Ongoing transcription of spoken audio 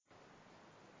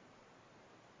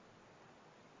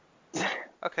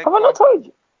Okay, Have I go not on. told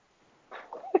you?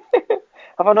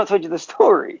 Have I not told you the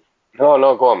story? No,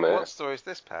 go on, mate. What story is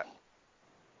this, Pat?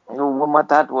 When my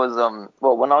dad was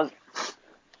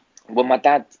when my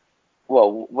dad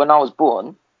when I was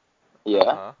born,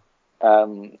 yeah,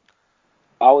 um,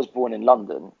 I was born in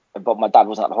London, but my dad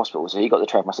wasn't at the hospital, so he got the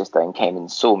train with my sister and came and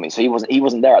saw me. So he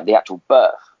wasn't there at the actual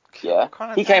birth. Yeah, What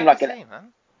kind of he came dad like is he,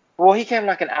 man? he came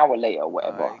like an hour later, or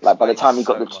whatever. It Like by the explains time he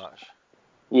got so the much.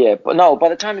 yeah, but no, by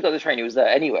the time he got the train, he was there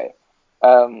anyway.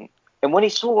 And when he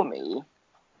saw me,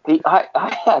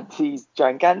 I had these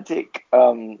gigantic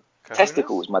Kahunas?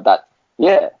 testicles. My dad,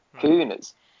 yeah,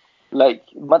 kahunas. Like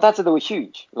my dad said they were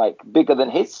huge, like bigger than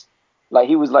his. Like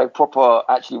he was like proper,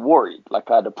 actually worried, like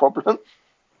I had a problem.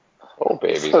 All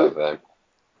babies So have them.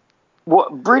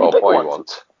 what? Really All big boy ones?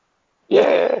 wants.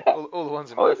 Yeah. All the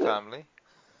ones in Oh, my is it? family.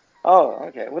 Oh,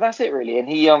 okay. Well, that's it really. And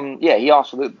he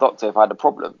asked the doctor if I had a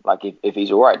problem, like if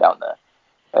he's all right down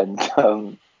there,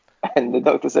 and and the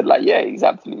doctor said like, yeah, he's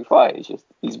absolutely fine. It's just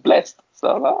he's blessed. So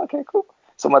I was like, okay, cool.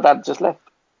 So my dad just left.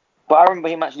 But I remember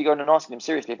him actually going and asking him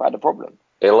seriously if I had a problem.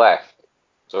 He left.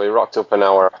 So he rocked up an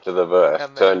hour after the birth,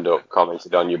 And then, turned up,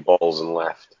 commented on your balls, and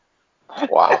left.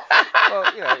 Wow.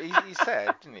 well, he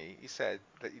said, didn't he? He said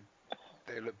that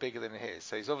they look bigger than his.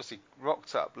 So he's obviously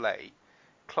rocked up late,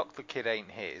 clocked the kid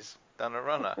ain't his, done a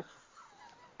runner.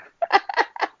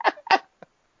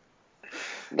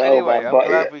 No, Anyway, man, I'm but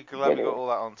glad yeah. we got Anyway. all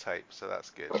that on tape, so that's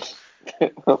good.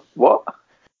 What?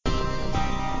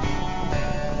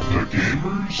 The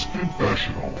Gamer's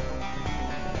Confessional.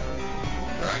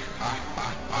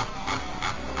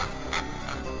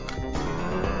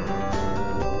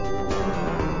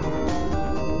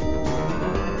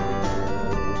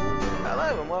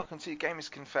 Hello and welcome to Gamer's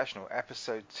Confessional,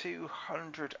 episode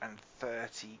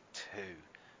 232.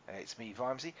 It's me,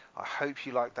 Vimesy. I hope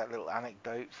you liked that little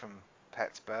anecdote from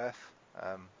Pet's birth.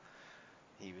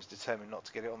 He was determined not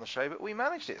to get it on the show, but we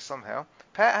managed it somehow.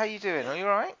 Pet, how you doing? Are you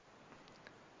alright?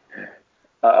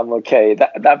 I'm okay.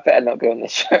 That better not go on the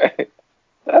show.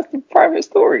 That's a private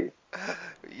story.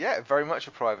 Yeah, very much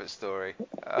a private story.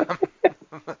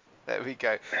 There we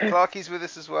go. Clarky's with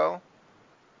us as well.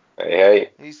 Hey.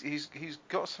 He's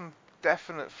got some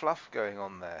definite fluff going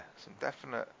on there. Some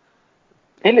definite.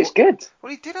 It looks good.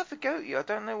 Well, he did have the goatee. I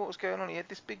don't know what was going on. He had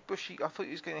this big bushy. I thought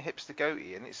he was going to hipster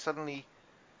goatee, and it's suddenly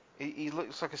he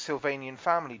looks like a Sylvanian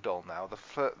family doll now. The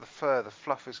fur, the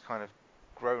fluff has kind of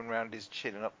grown around his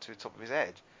chin and up to the top of his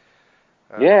head.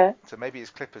 Yeah. So maybe his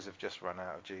clippers have just run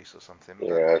out of juice or something.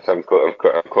 Yeah, I'm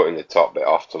cutting the top bit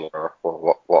off tomorrow.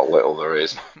 What little there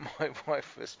is. My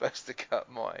wife was supposed to cut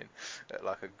mine at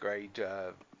like a grade.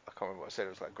 I can't remember what I said. It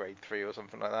was like grade 3 or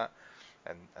something like that.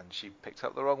 And she picked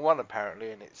up the wrong one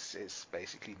apparently, and it's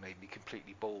basically made me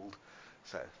completely bald.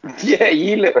 So Yeah,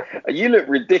 you look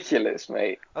ridiculous,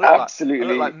 mate. I look like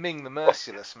Absolutely. Ming the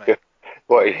Merciless, mate.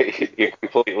 What, you're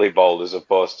completely bald as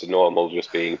opposed to normal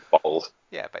just being bald.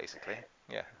 Yeah, basically.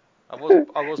 Yeah, I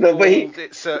was No, but bald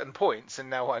at certain points, and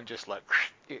now I'm just like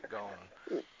it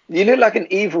gone. you look like an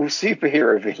evil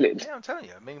superhero villain. Yeah, I'm telling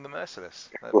you, Ming the Merciless.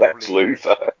 Lex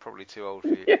Luthor. Probably too old for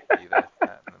you, Yeah. for you there.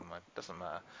 Never mind, doesn't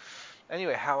matter.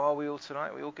 Anyway, how are we all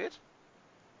tonight? We all good?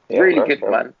 Yeah, Really man. good,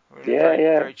 man. We're in a Yeah, very,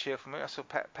 yeah. very cheerful mood. I saw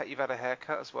Pet, you've had a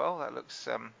haircut as well. That looks,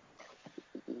 it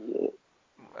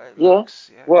Yeah.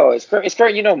 looks, yeah, it Well, looks. it's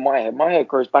great. You know, my hair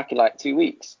grows back in like 2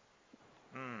 weeks.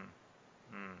 Mm,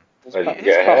 mm. It's Where did back, you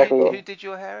it's get a back. haircut? Who did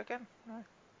your hair again?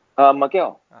 No. My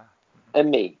girl Ah,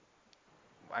 and me.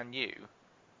 and you?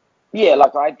 Yeah,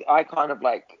 like I kind of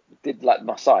like did like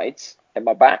my sides and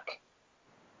my back.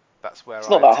 That's where It's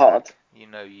I not that hard. attack. You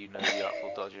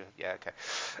artful dodger. Yeah, okay.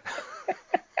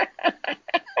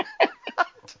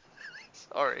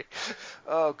 Sorry.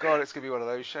 Oh god, it's gonna be one of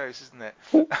those shows, isn't it?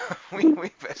 we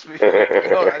best move on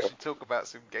and actually talk about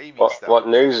some gaming stuff. What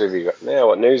news have you got? Yeah,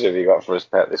 what news have you got for us,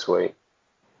 Pet, this week?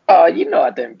 You know,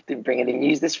 I didn't bring any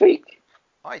news this week.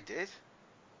 I did.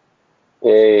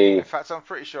 Yay. In fact, I'm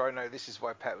pretty sure I know this is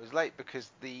why Pet was late, because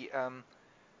the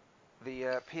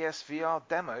PSVR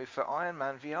demo for Iron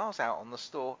Man VR's out on the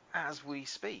store as we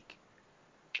speak.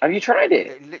 Have you tried it?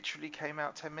 It literally came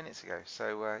out 10 minutes ago.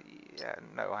 So yeah,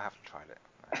 no, I haven't tried it.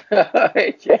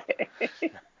 Yeah.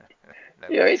 No.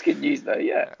 Yeah, it's good news though.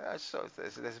 Yeah. So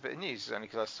there's a bit of news, only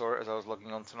because I saw it as I was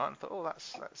logging on tonight and thought, oh,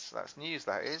 that's news.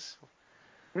 That is.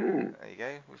 Hmm. There you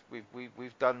go.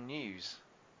 We've done news.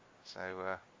 So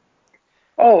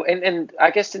Oh, and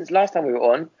I guess since last time we were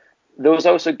on, there was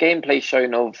also gameplay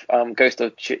shown of Ghost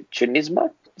of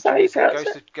Tsushima. Is that how you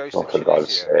pronounce it? Ghost Oh, of for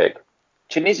God's Tunisia. sake.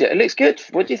 Tunisia. It looks good.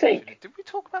 What do you Ghost of think? Tunisia. Did we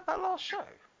talk about that last show?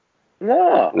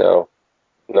 No.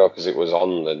 No, because it was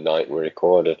on the night we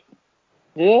recorded.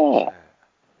 Yeah.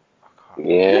 I can't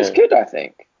It looks Yeah. good, I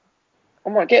think. I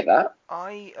might get that.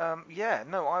 I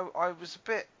was a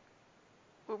bit.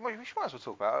 Well, we might as well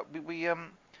talk about it.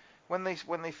 When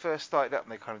they first started up,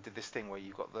 and they kind of did this thing where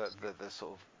you've got the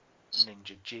sort of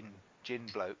ninja Jin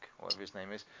bloke, whatever his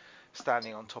name is,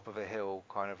 standing on top of a hill,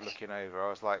 kind of looking over. I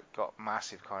was like, got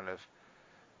massive kind of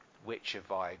Witcher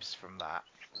vibes from that.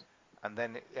 And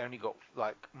then it only got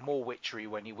like more witchery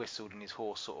when he whistled and his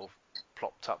horse sort of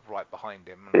plopped up right behind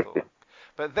him. And I thought,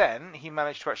 but then he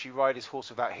managed to actually ride his horse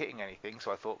without hitting anything.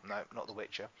 So I thought, no, not the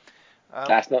Witcher.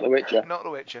 That's not The Witcher. Not the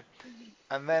Witcher.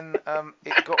 And then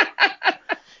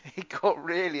it got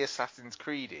really Assassin's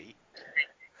Creedy,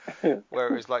 where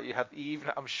it was like you had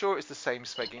even. I'm sure it's the same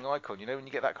smegging icon. You know when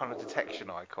you get that kind of detection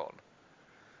icon.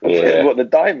 Yeah. What, the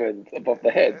diamond above the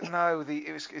head? No,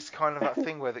 it's kind of that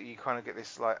thing where that you kind of get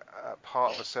this like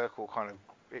part of a circle kind of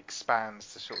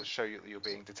expands to sort of show you that you're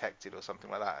being detected or something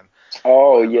like that. And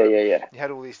Oh, whatever. yeah. You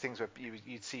had all these things where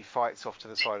you'd see fights off to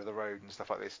the side of the road and stuff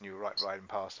like this, and you were riding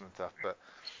past them and stuff. But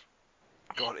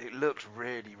God, it looked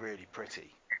really, really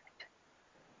pretty.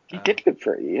 He did look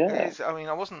pretty, yeah. I mean,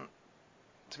 I wasn't.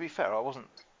 To be fair, I wasn't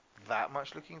that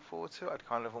much looking forward to it. I'd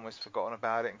kind of almost forgotten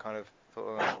about it and kind of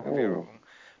thought,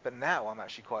 but now I'm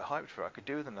actually quite hyped for it. I could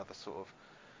do with another sort of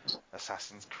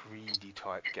Assassin's Creedy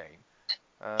type game.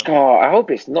 I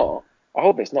hope it's not. I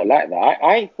hope it's not like that.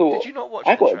 I Did thought you not watch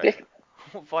I the got a trailer? different.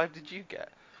 What vibe did you get?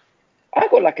 I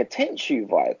got like a Tenchu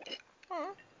vibe.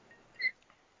 Hmm.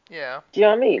 Yeah. Do you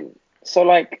know what I mean? So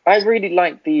like, I really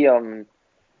like the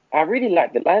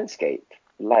landscape,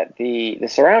 like the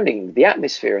surrounding, the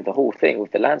atmosphere of the whole thing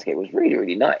with the landscape was really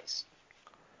really nice.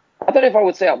 I don't know if I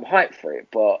would say I'm hyped for it,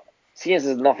 but seeing as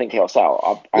there's nothing else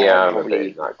out, I Yeah, am I'm a bit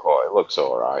in probably. that core. It looks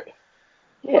alright.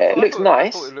 Yeah, it looks I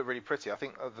thought it nice. looked really pretty. I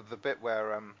think the bit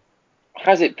where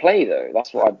How's it play though?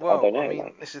 That's what I well, don't I know. mean,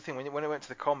 Like, this is the thing when it went to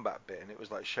the combat bit and it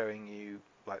was like showing you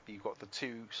like you've got the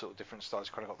two sort of different styles.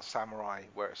 You kind of got the samurai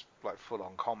where it's like full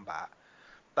on combat.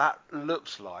 That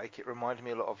looks like it reminded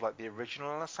me a lot of like the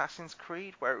original Assassin's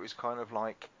Creed where it was kind of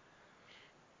like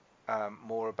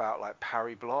more about like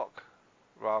parry block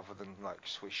rather than like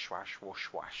swish swash wash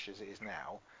swash as it is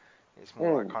now. It's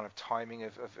more like kind of timing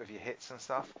of your hits and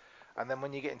stuff. And then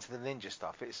when you get into the ninja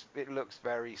stuff, it looks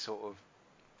very sort of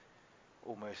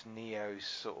almost Neo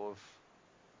sort of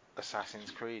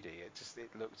Assassin's Creedy. It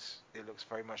looks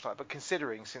very much like. But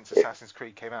considering since Assassin's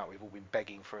Creed came out, we've all been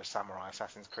begging for a samurai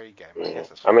Assassin's Creed game. I Yeah. guess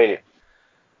that's what we're getting.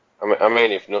 I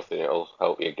mean, if nothing, it'll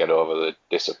help you get over the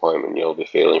disappointment you'll be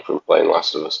feeling from playing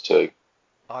Last of Us 2.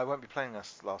 I won't be playing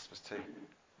Last of Us 2.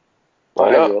 Why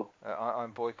I not? will.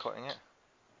 I'm boycotting it.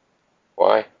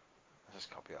 Why? I just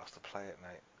can't be asked to play it,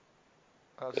 mate.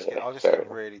 Yeah, I'll just fair get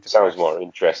enough. really Sounds depressed. more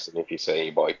interesting if you say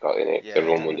you're boycotting it, 'cause Yeah,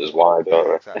 everyone exactly. wonders why, Yeah,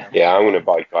 don't exactly. they? Yeah, I'm going to I'm,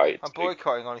 boycott it I'm too.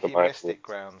 boycotting on For my humanistic sins.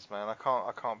 grounds, man.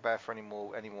 I can't bear for any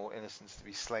more innocents to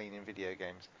be slain in video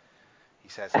games. He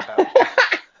says about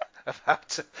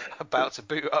about to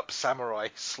boot up Samurai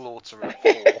Slaughterer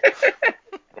 4.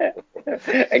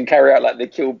 And carry out like the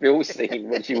Kill Bill scene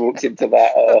when she walks into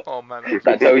that Oh man, that was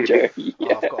that awesome. dojo.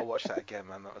 Oh, I've got to watch that again,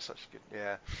 man. That was such a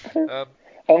good. Yeah.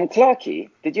 Um, Clarky,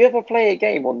 did you ever play a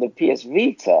game on the PS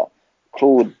Vita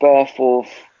called Birth of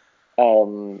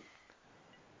um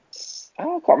I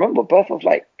can't remember, Birth of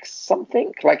like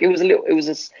something? Like it was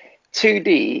a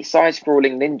 2D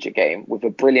side-scrolling ninja game with a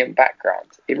brilliant background.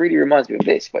 It really reminds me of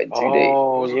this, but in 2D. it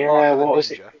Oh, wasn't Mark yeah, of the what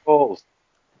was it Ninja. called?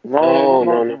 No, not No,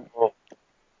 no, Mark. no, no.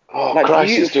 Oh, Like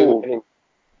Christ, it's beautiful, doing.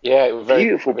 Yeah, it was very,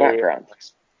 beautiful very background.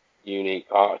 unique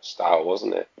art style,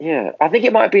 wasn't it? Yeah, I think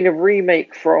it might have been a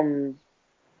remake from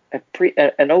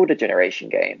an older generation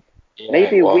game, Yeah,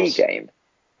 maybe it a Wii was. game.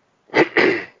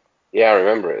 Yeah, I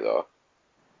remember it though.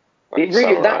 Like It a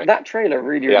really samurai. that trailer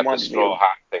really He had the reminded me straw of.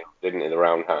 hat thing, didn't he? The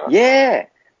round hat. Yeah,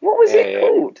 what was Yeah, it yeah.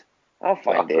 called? I'll Oh,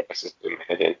 find it. Christ, it's doing my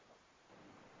head in.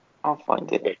 I'll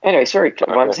find it. Anyway, sorry, Club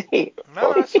Right, Ramsey. No,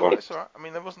 go it's all right. on. It's all right. I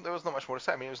mean, there was not much more to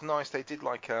say. I mean, it was nice. They did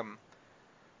like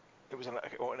it was an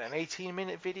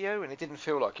 18-minute video, and it didn't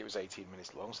feel like it was 18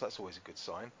 minutes long, so that's always a good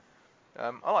sign.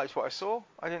 I liked what I saw.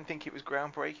 I didn't think it was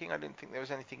groundbreaking. I didn't think there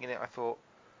was anything in it I thought,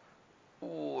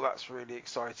 oh, that's really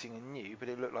exciting and new, but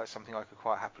it looked like something I could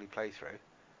quite happily play through.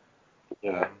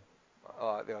 Yeah. Um, I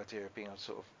like the idea of being able to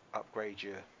sort of upgrade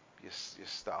your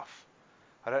stuff.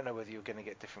 I don't know whether you're going to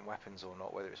get different weapons or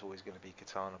not, whether it's always going to be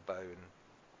katana, bow, and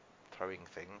throwing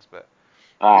things, but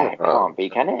Ah, it Right. can't be,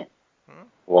 can it? hmm?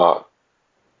 What?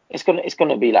 It's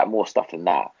gonna be like more stuff than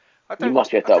that. You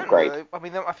must be able I to don't upgrade. know. I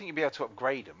mean, I think you'd be able to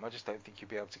upgrade them. I just don't think you'd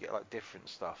be able to get like different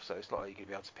stuff. So it's not like you're gonna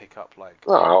be able to pick up like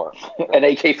Oh, An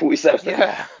AK-47.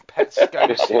 yeah, pet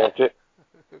just scopes. yeah,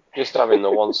 just having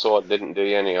the one sword didn't do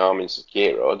you any harm in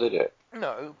Sekiro, did it?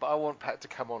 No, but I want Pat to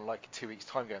come on like in 2 weeks'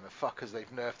 time going, the fuckers, they've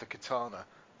nerfed the katana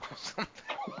or something.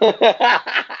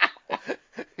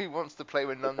 Who wants to play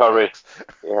with nunchucks?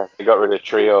 They got rid of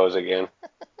trios again.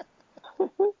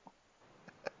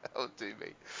 That'll do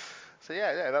me. So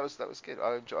yeah, that was good.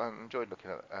 I enjoyed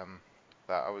looking at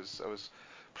that. I was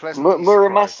pleasantly surprised.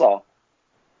 Muramasa.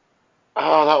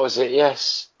 Oh, that was it.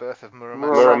 Yes, Birth of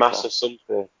Muramasa. Muramasa. Muramasa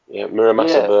something. Yeah, Muramasa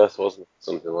Yeah, Birth, wasn't it?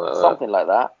 Something like that. something like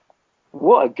that.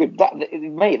 What a good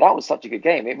mate! That was such a good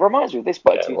game. It reminds me of this,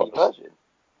 but a Yeah, it 2D was. version.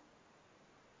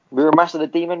 Muramasa the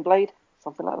Demon Blade,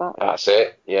 something like that. That's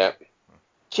it. Yeah.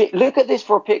 Look at this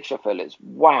for a picture, fellas.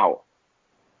 Wow.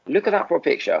 Look at that for a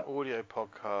picture. Audio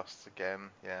podcasts again.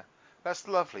 Yeah, that's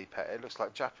lovely, Pet. It looks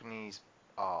like Japanese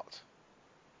art.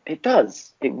 It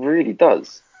does. It really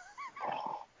does.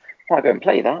 Oh, I might go and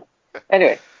play that.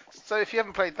 Anyway. So if you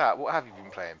haven't played that, what have you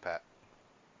been playing, Pet?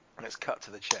 Let's cut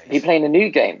to the chase. He's playing a new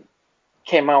game.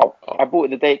 Came out. Oh. I bought it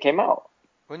the day it came out.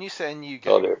 When you say a new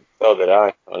So game, did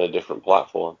I, on a different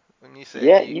platform. when you say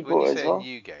You when bought you it as say well. a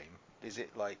new game, is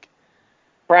it like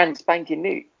Brand spanking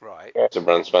new. right? Yeah, it's a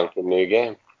brand spanking new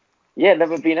game. Yeah,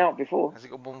 never been out before. Has it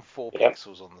got more than 4 Yep.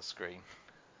 pixels on the screen?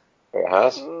 It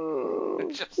has.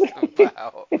 Just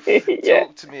about. Yeah.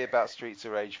 Talk to me about Streets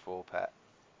of Rage 4, Pet.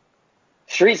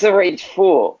 Streets of Rage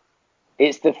 4.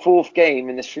 It's the 4th game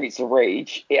in the Streets of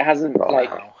Rage. It hasn't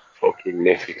Wow. Fucking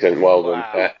significant. Well done,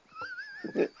 Wow.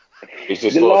 Pet. He's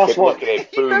just The last one. looking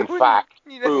at boom fact,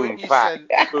 boom You fact,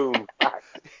 said, boom fact.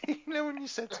 you know when you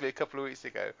said to me a couple of weeks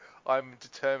ago, I'm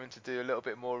determined to do a little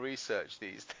bit more research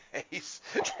these days.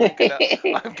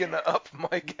 I'm gonna up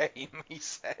my game. He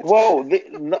said. Well,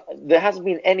 there hasn't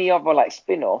been any other like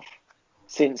spin-off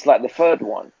since like the 3rd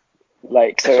one.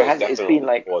 Like so, So it's it's definitely been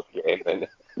like fourth game then.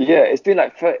 yeah, it's been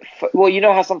like well, you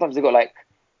know how sometimes they got like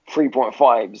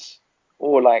 3.5s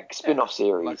or like spin-off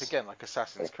series. Like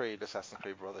Assassin's Creed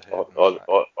Brotherhood, Or, and all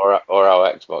that. or how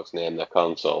Xbox name their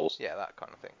consoles. Yeah, that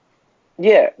kind of thing.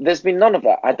 Yeah, there's been none of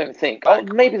that. I don't think. Oh,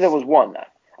 maybe there was one.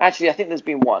 Actually, I think there's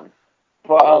been one.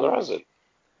 But No, there hasn't.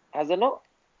 has there not?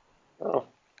 No.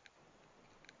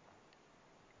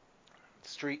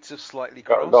 Streets of Slightly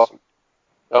Don't, Cross.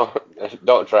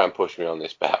 don't try and push me on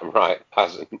this bet. Right,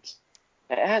 hasn't.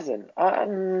 It hasn't.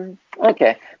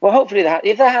 Okay. Well, hopefully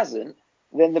if there hasn't,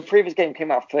 then the previous game came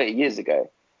out 30 years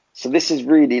ago. So this is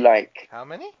really like How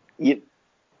many?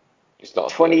 It's not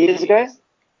 20 years ago?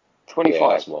 25. Yeah,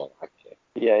 that's more like it.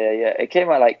 Yeah. It came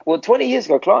out 20 years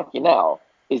ago, Clarky, now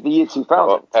is the year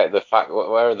 2000.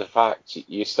 Where are the facts?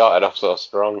 You started off so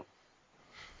strong.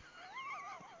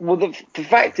 Well, the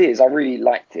fact is, I really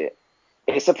liked it.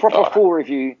 It's a proper full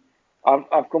review.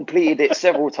 I've completed it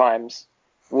several times.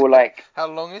 Well, how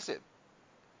long is it?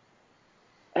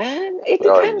 It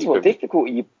depends what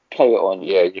difficulty you play it on.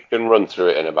 Yeah, you can run through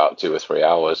it in about 2 or 3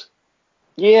 hours.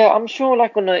 Yeah, I'm sure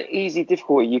like on an easy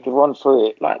difficulty you could run through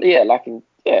it like in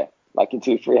 2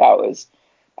 or 3 hours.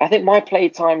 I think my play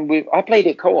time I played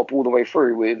it co-op all the way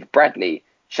through with Bradley.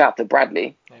 Shout out to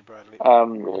Bradley. Hey, Bradley.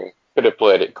 Could have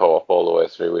played it co-op all the way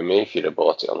through with me if you'd have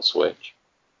bought it on Switch.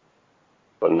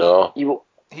 But no. He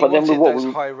wanted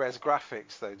those high-res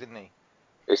graphics though, didn't he?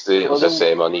 It was the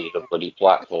same on either bloody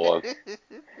platform.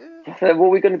 What are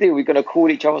we going to do? We're going to call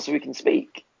each other so we can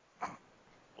speak.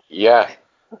 Yeah.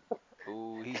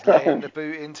 Ooh, he's laying the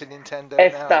boot into Nintendo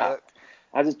F now. that. Look.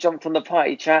 I just jumped on the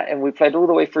party chat and we played all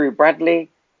the way through Bradley.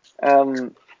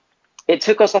 It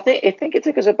took us, I think it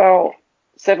took us about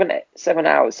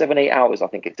 8 hours. I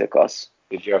think it took us.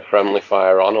 Did you have friendly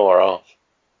fire on or off?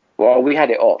 Well, we had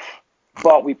it off,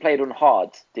 but we played on hard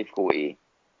difficulty.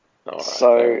 All right,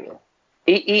 So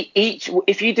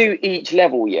if you do each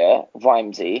level,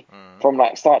 Vimesy, from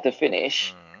like start to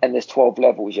finish, and there's 12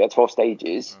 levels, 12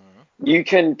 stages, you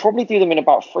can probably do them in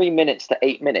about 3 minutes to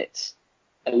 8 minutes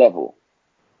a level.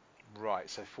 Right,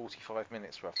 so 45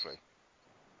 minutes roughly.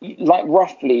 Like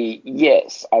roughly,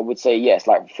 yes, I would say yes,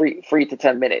 like 3 to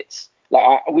 10 minutes.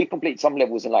 Like we complete some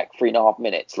levels in like 3.5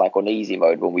 minutes, like on easy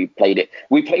mode when we played it.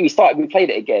 We played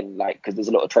it again, like because there's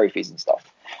a lot of trophies and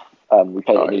stuff. We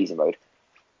played it in easy mode,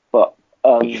 but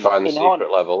did you find the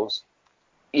secret levels?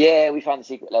 Yeah, we found the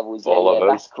secret levels. All of them?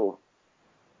 That's cool.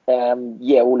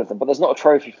 Yeah, all of them, but there's not a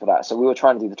trophy for that, so we were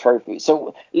trying to do the trophy.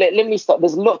 So let me start.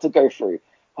 There's a lot to go through.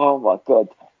 Oh my god!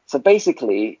 So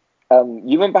basically, you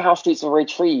remember how Streets of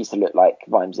Rage 3 used to look like,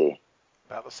 Vimesy?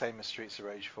 About the same as Streets of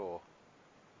Rage 4.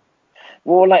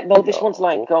 Well, this one's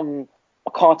like a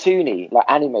cartoony, like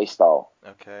anime style.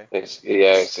 Okay. It's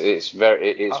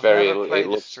very I've never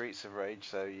played Streets of Rage,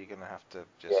 so you're gonna have to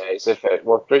just. Yeah, it's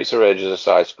Streets of Rage is a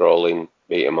side-scrolling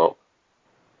beat 'em up.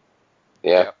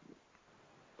 Yeah. Yep.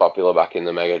 Popular back in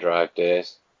the Mega Drive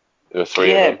days. There were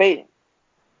 3 of them.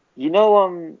 you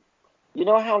know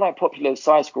how like popular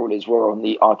side scrollers were on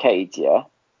the arcades, yeah,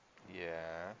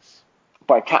 Yes.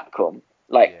 by Capcom,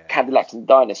 like Yes. Cadillacs and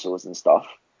dinosaurs and stuff.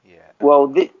 Yeah. Well,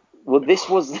 this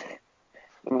was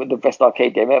the best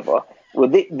arcade game ever. Well,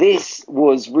 this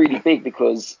was really big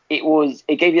because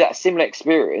it gave you that similar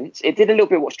experience. It did a little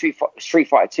bit what Street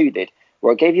Fighter 2 did,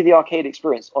 where it gave you the arcade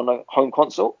experience on a home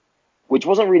console, which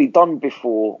wasn't really done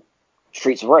before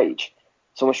Streets of Rage.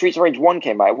 So when Streets of Rage 1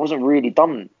 came out, it wasn't really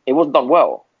done. It wasn't done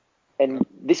well, and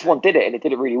this Okay. one did it, and it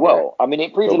did it really Yeah. well. I mean, it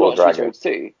improved a lot Double in Streets of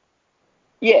Dragon. Rage 2.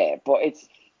 Yeah, but it's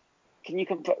can you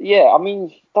compare? Yeah, I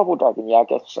mean, Double Dragon, yeah, I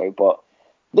guess so. But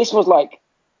this was like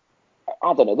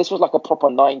I don't know. This was like a proper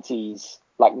 '90s,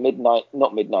 like midnight,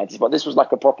 not mid '90s, but this was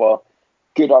like a proper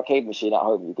good arcade machine at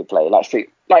home you could play,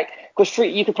 because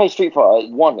Street you could play Street Fighter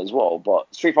 1 as well, but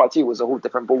Street Fighter 2 was a whole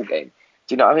different ball game.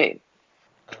 Do you know what I mean?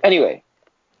 Okay. Anyway,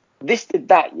 this did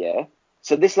that, yeah.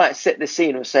 So this like set the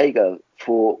scene on Sega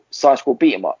for side-scroll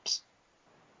beat 'em ups,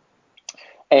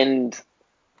 and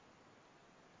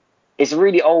it's a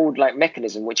really old like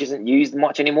mechanism which isn't used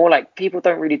much anymore. Like people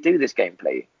don't really do this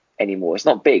gameplay anymore. It's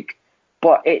not big,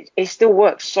 but it still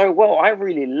works so well. I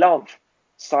really love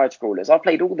side scrollers. I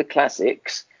played all the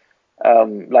classics,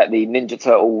 like the Ninja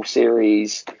Turtle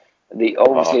series, the Oh,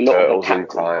 obviously a lot of the Turtles in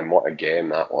Capcom. Time. What a game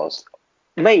that was.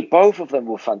 Mate, both of them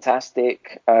were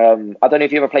fantastic. I don't know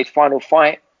if you ever played Final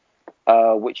Fight,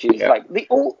 which is Yeah. like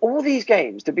all these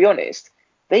games. To be honest,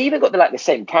 they even got the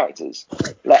same characters.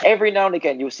 Like every now and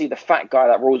again, you'll see the fat guy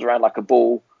that rolls around like a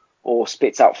ball or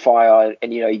spits out fire,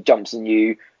 and he jumps on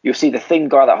you. You'll see the thin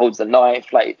guy that holds the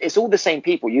knife. Like it's all the same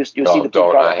people. You'll see Oh, the big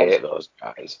don't guy I that comes. hate those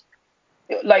guys?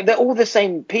 Like they're all the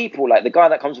same people. Like the guy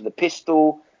that comes with the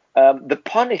pistol. The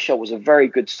Punisher was a very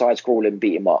good side-scrolling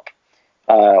beat 'em up.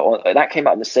 That came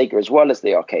out in the Sega as well as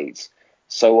the arcades.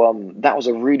 So that was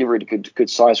a really really good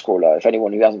side scroller. If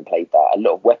anyone who hasn't played that, a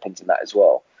lot of weapons in that as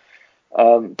well.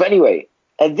 But anyway,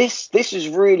 this is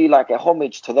really like a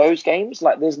homage to those games.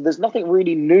 Like there's nothing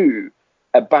really new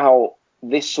about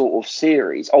this sort of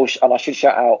series. Oh, and I should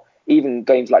shout out even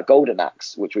games like Golden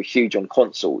Axe, which were huge on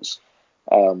consoles,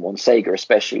 on Sega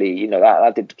especially.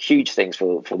 That did huge things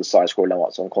for the side scrolling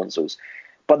arts on consoles.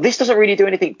 But this doesn't really do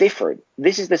anything different.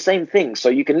 This is the same thing. So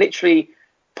you can literally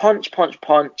punch, punch,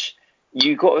 punch.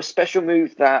 You got a special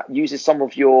move that uses some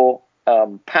of your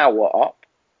power up.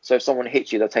 So if someone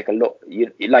hits you, they'll take a lot.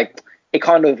 It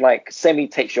kind of like semi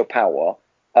takes your power.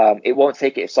 It won't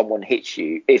take it if someone hits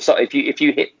you. If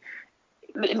you hit,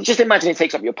 just imagine it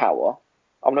takes up your power.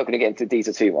 I'm not going to get into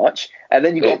detail too much. And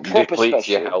then you got a It proper depletes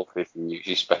your special. health if you use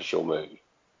your special move.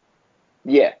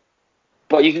 Yeah,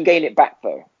 but you can gain it back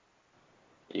though.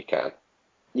 You can.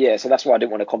 Yeah, so that's why I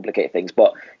didn't want to complicate things.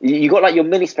 But you got like your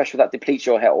mini special that depletes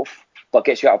your health, but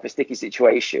gets you out of a sticky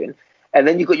situation. And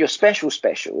then you got your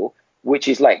special, which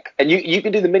is like, and you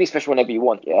can do the mini special whenever you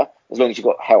want, yeah, as long as you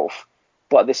got health.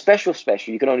 But the special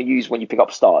you can only use when you pick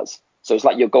up stars. So it's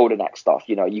like your golden axe stuff.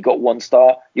 You got 1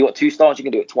 star, you got 2 stars, you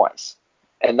can do it twice,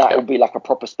 and that will Yep. be like a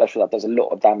proper special that does a lot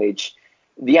of damage.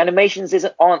 The animations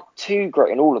aren't too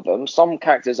great in all of them. Some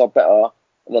characters are better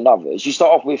than others. You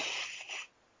start off with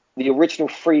the original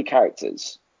 3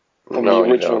 characters from the No,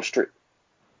 you original don't. strip.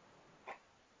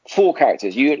 4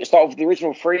 characters. You start with the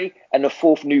original 3 and the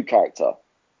 4th new character,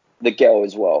 the girl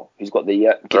as well, who's got the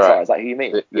Right. guitar. Is that who you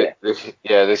mean? Yeah.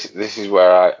 This is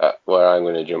where I'm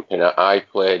going to jump in. I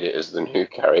played it as the new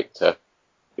character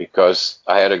because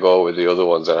I had to go with the other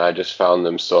ones, and I just found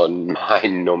them so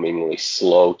mind-numbingly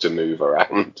slow to move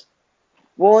around.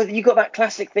 Well, you got that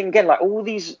classic thing again. Like all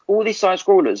these side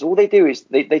scrollers, all they do is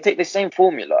they take the same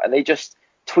formula and they just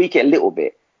tweak it a little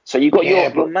bit. So you got Yeah,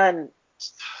 your but man.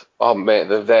 oh mate,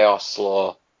 they are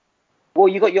slow. Well,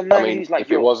 you got your I man mean, who's like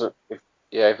your.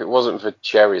 if it wasn't for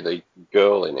Cherry, the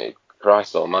girl in it,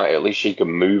 Christ Almighty, at least she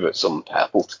can move at some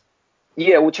pelt.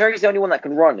 Yeah, well, Cherry's the only one that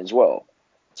can run as well.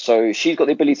 So she's got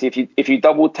the ability if you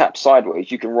double tap sideways,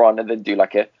 you can run and then do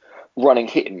like a running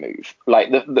hitting move.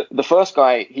 Like the first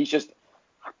guy, he's just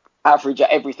average at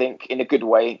everything in a good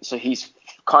way. So he's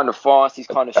kind of fast, he's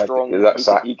kind of strong. That's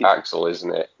He could Axel,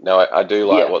 isn't it? Now I do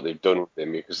like yeah what they've done with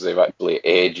him because they've actually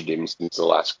aged him since the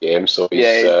last game. So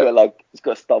yeah he's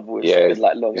got stubble yeah, and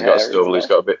like long he's got a hair and stubble. He's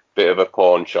stuff. got a bit of a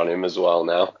paunch on him as well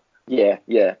now. Yeah.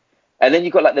 And then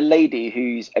you got like the lady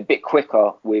who's a bit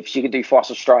quicker with she can do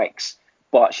faster strikes,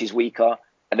 but she's weaker.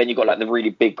 And then you got like the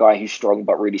really big guy who's strong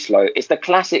but really slow. It's the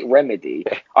classic remedy.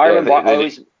 I Yeah, remember I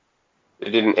always they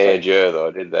didn't sorry. age her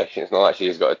though, did they? It's not like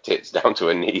she's got her tits down to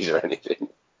her knees or anything.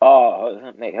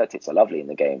 Oh, mate, her tits are lovely in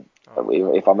the game, Oh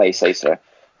if I God. may say so.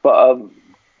 But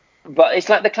it's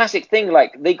like the classic thing.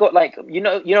 Like they got like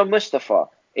Mustafa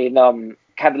in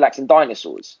Cadillacs and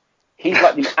Dinosaurs. He's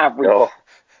like the average. No.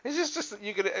 It's just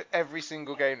that every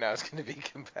single game now is going to be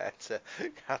compared to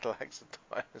Cadillacs and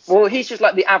Dinosaurs. Well, he's just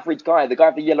like the average guy, the guy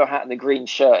with the yellow hat and the green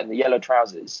shirt and the yellow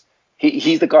trousers.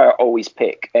 He's the guy I always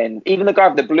pick. And even the guy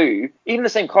with the blue, even the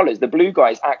same colours, the blue guy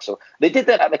is Axel. They did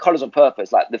that at the colours on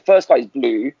purpose. Like the first guy is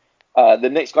blue, the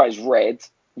next guy is red,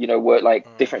 were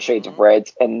like different shades of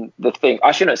red. And the thing,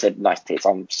 I shouldn't have said nice tits,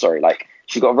 I'm sorry. Like,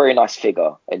 she's got a very nice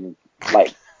figure and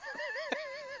like,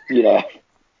 Yeah,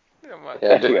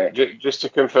 just to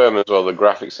confirm as well, the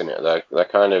graphics in it, they're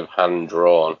kind of hand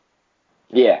drawn.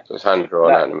 Yeah. So it's hand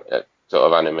drawn sort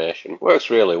of animation. Works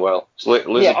really well. So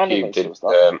Lizard Cube did.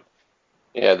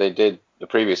 They did. The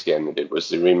previous game they did was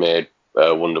they remade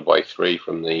Wonder Boy 3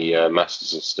 from the Master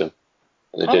System.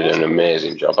 And they did an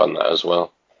amazing job on that as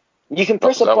well. You can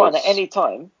press a button at any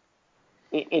time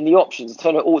in the options and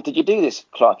turn it all. Did you do this,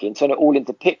 Clarky, and turn it all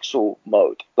into pixel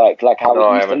mode, like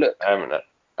how it used to look?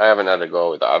 I haven't had a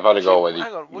go with that. I've had a go with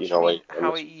Hang on, what do you mean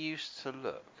how it used to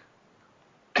look?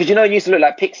 Because it used to look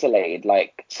like pixelated,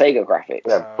 like Sega graphics.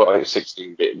 Yeah, but it's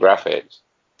 16-bit graphics.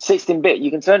 16-bit.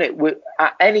 You can turn it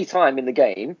at any time in the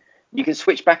game. You can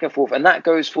switch back and forth, and that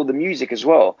goes for the music as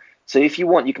well. So if you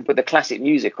want, you can put the classic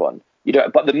music on.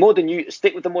 But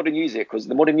stick with the modern music because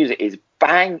the modern music is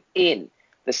bang in.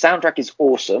 The soundtrack is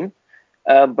awesome.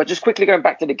 But just quickly going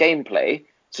back to the gameplay.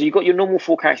 So you got your normal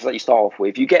 4 characters that you start off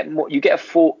with. You get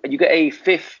a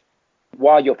fifth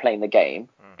while you're playing the game,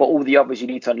 but all the others you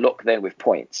need to unlock then with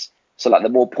points. So like the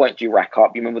more points you rack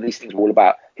up, you remember these things were all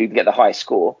about who can get the highest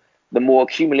score. The more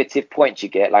cumulative points you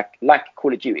get, like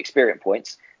Call of Duty experience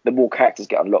points, the more characters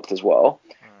get unlocked as well.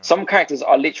 Some characters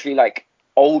are literally like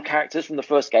old characters from the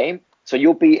first game. So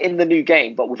you'll be in the new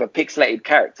game, but with a pixelated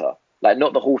character, like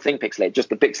not the whole thing pixelated, just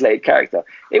the pixelated character.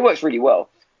 It works really well.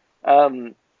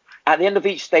 At the end of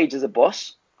each stage is a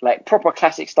boss, like proper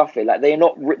classic stuff here. Like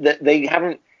they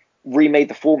haven't remade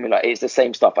the formula. It's the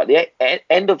same stuff. At the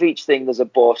end of each thing, there's a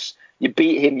boss. You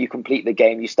beat him, you complete the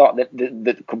game. You start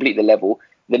complete the level.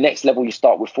 The next level, you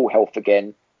start with full health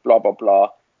again. Blah blah blah.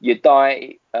 You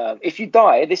die. If you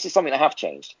die, this is something that have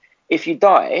changed. If you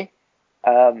die,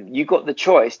 you got the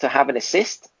choice to have an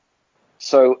assist.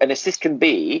 So an assist can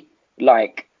be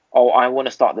like, oh, I want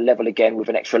to start the level again with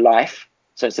an extra life.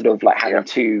 So instead of like having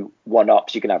 2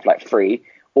 1-ups, you can have like 3,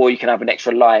 or you can have an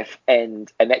extra life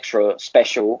and an extra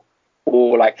special,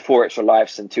 or like 4 extra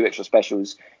lives and 2 extra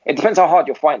specials. It depends how hard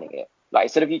you're finding it. Like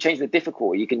instead of you change the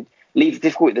difficulty, you can leave the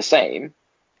difficulty the same,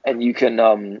 and you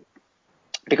can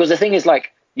because the thing is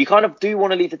like you kind of do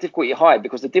want to leave the difficulty high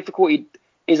because the difficulty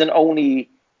isn't only.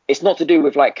 It's not to do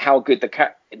with like how good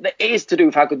it is to do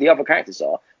with how good the other characters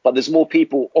are, but there's more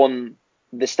people on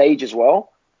the stage as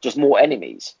well, just more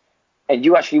enemies. And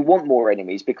you actually want more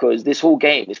enemies because this whole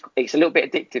game it's a little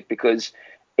bit addictive because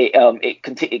it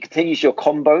continues your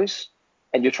combos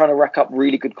and you're trying to rack up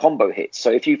really good combo hits.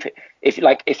 So if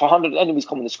 100 enemies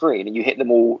come on the screen and you hit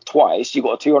them all twice, you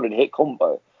got a 200 hit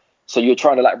combo. So you're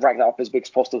trying to like rack that up as big as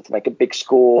possible to make a big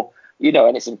score,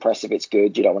 and it's impressive. It's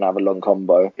good. You don't want to have a long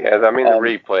combo. Yeah, I mean the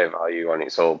replay value on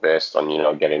it's all based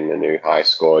on getting the new high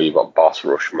score. You've got boss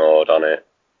rush mode on it.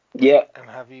 Yeah. And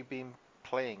have you been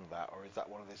playing that, or is that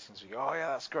one of those things where you go, oh yeah,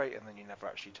 that's great, and then you never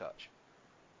actually touch?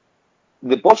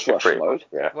 The boss rush mode?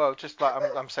 Yeah. Well, just like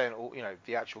I'm saying,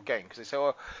 the actual game, because they say,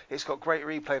 oh, it's got great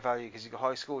replay value because you've got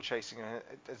high score chasing.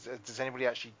 Does anybody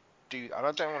actually do that? And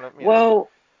I don't want to. Well,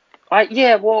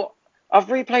 I've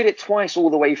replayed it twice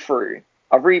all the way through.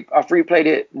 I've replayed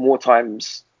it more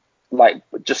times, like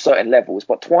just certain levels,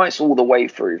 but twice all the way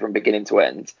through from beginning to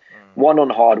end. One on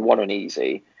hard, one on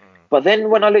easy. But then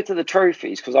when I looked at the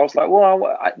trophies, because I was like,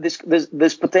 well,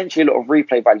 there's potentially a lot of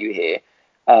replay value here,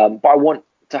 but I want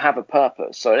to have a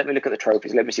purpose. So let me look at the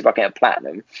trophies. Let me see if I can get a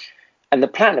platinum. And the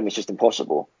platinum is just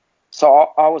impossible. So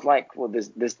I was like, well,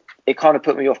 there's it kind of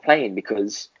put me off playing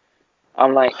because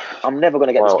I'm like, I'm never going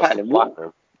to get this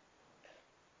platinum.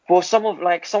 Well, some of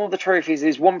the trophies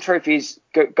is one trophy is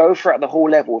go throughout the whole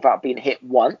level without being hit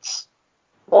once.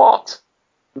 What?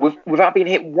 Without being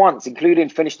hit once, including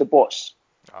finish the boss.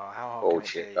 Oh, how hard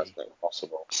can it be? That's not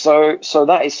possible. So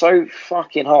that is so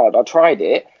fucking hard. I tried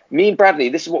it. Me and Bradley,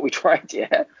 this is what we tried,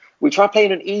 yeah. We tried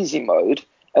playing in easy mode,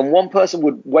 and one person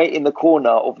would wait in the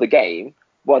corner of the game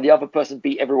while the other person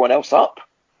beat everyone else up.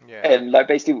 Yeah. And like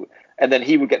basically, and then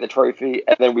he would get the trophy,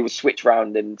 and then we would switch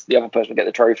round, and the other person would get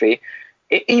the trophy.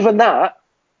 Even that,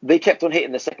 they kept on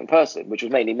hitting the second person, which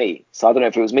was mainly me. So I don't know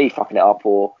if it was me fucking it up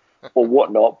or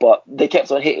whatnot, but they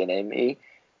kept on hitting me.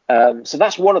 So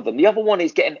that's one of them. The other one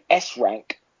is getting S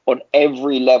rank on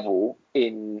every level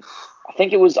in, I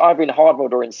think it was either in hard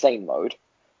mode or insane mode.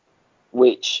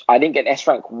 which I didn't get an S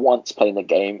rank once playing the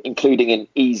game, including in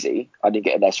easy. I didn't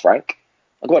get an S rank.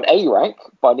 I got an A rank,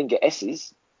 but I didn't get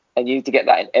S's, and you need to get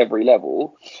that in every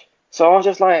level. So I was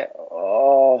just like,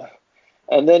 oh.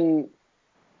 And then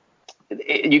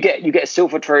you get a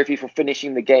silver trophy for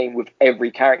finishing the game with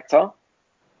every character.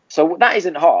 So that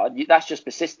isn't hard. That's just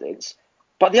persistence.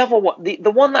 But the other one,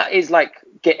 the one that is like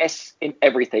get S in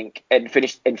everything and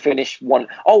finish one.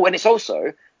 Oh, and it's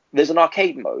also there's an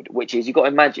arcade mode, which is you got to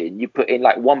imagine you put in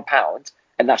like £1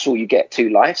 and that's all you get, 2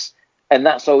 lives, and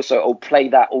that's also play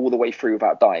that all the way through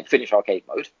without dying. Finish arcade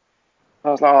mode.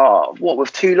 I was like, oh, what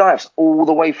with 2 lives all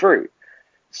the way through?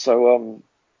 So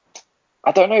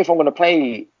I don't know if I'm going to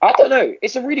play. I don't know.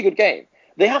 It's a really good game.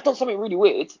 They have done something really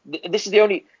weird. This is the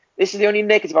only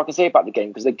negative I can say about the game,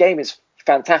 because the game is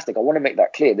fantastic. I want to make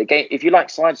that clear. The game, if you like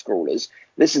side scrollers,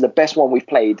 this is the best one we've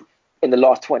played in the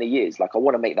last 20 years. Like, I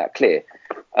want to make that clear.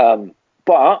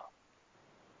 But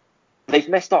they've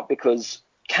messed up because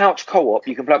couch co-op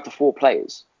you can play up to 4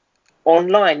 players.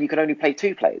 Online you can only play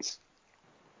 2 players,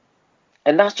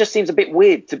 and that just seems a bit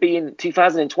weird to be in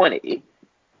 2020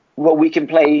 where we can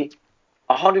play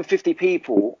 150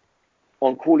 people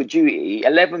on Call of Duty,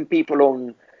 11 people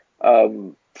on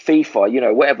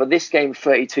FIFA, whatever. This game,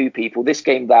 32 people. This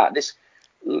game,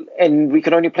 and we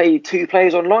can only play 2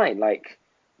 players online. Like,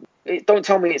 don't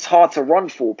tell me it's hard to run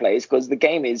 4 players, because the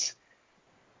game is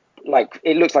like,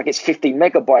 it looks like it's 50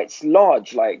 megabytes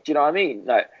large. Like, do you know what I mean?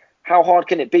 Like, how hard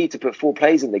can it be to put 4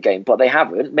 players in the game? But they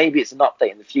haven't. Maybe it's an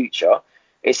update in the future.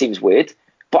 It seems weird,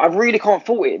 but I really can't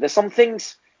fault it. There's some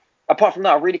things. Apart from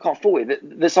that, I really can't fault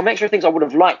it. There's some extra things I would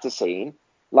have liked to see.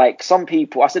 Like, some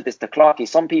people, I said this to Clarky,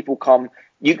 some people come,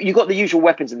 you got the usual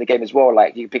weapons in the game as well.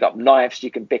 Like, you can pick up knives, you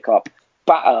can pick up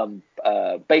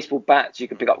baseball bats, you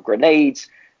can pick up grenades,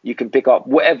 you can pick up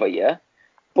whatever, yeah?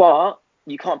 But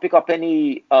you can't pick up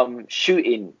any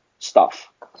shooting stuff.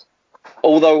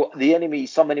 Although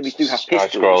some enemies do have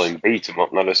pistols. Side-scrolling beat 'em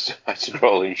up, not a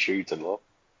side-scrolling shoot 'em up.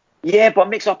 Yeah, but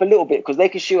mix up a little bit, because they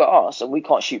can shoot at us and we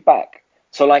can't shoot back.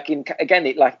 So, like, in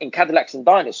Cadillacs and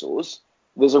Dinosaurs,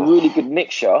 there's a really good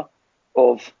mixture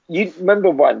of. You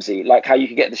remember, Ramsey, like how you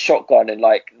could get the shotgun and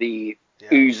like the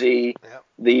Uzi,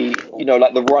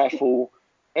 like the rifle,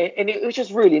 and it was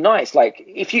just really nice. Like,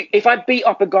 if I beat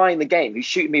up a guy in the game who's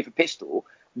shooting me with a pistol,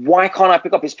 why can't I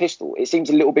pick up his pistol? It seems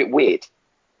a little bit weird.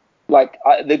 Like,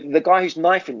 the guy who's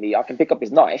knifing me, I can pick up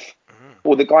his knife,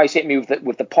 or the guy who's hitting me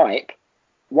with the pipe.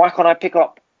 Why can't I pick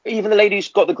up, even the lady who's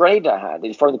got the grenade in her hand,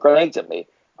 who's throwing the grenades at me?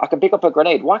 I can pick up a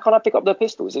grenade. Why can't I pick up their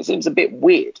pistols? It seems a bit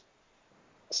weird.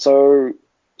 So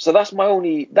that's my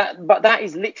only, but that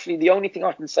is literally the only thing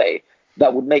I can say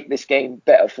that would make this game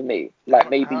better for me. Like,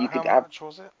 maybe you could have. How much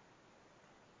was it?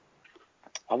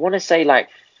 I want to say like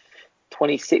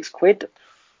 26 quid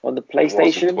on the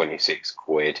PlayStation. It wasn't 26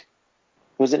 quid.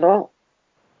 Was it not?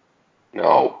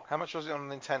 No. How much was it on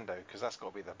Nintendo? Because that's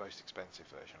got to be the most expensive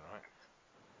version, right?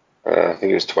 I think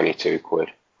it was 22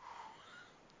 quid.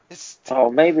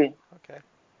 Oh, maybe. Okay.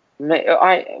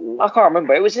 I can't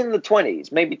remember. It was in the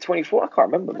 20s, maybe 24. I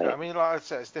can't remember, mate. I mean, like I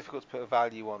said, it's difficult to put a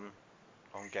value on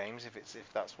games.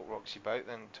 If that's what rocks your boat,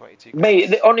 then 22 quid.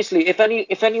 Mate, honestly, if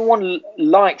anyone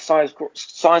likes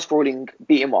side-scrolling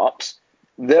beat 'em ups,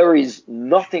 there is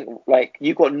nothing, like,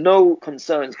 you've got no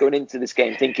concerns going into this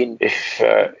game thinking.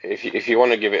 If you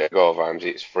want to give it a go, Vimesy,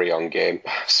 it's free on Game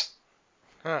Pass.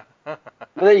 Well,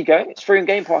 there you go. It's free on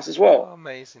Game Pass as well. Oh,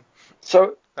 amazing.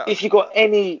 So if you got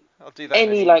any, I'll do that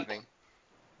in the evening.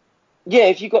 Yeah,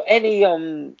 if you got any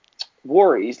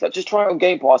worries, like, just try it on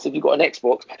Game Pass if you've got an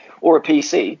Xbox or a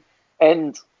PC.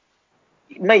 And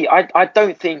mate, I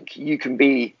don't think you can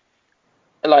be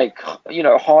like,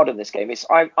 hard on this game.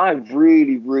 I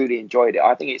really, really enjoyed it.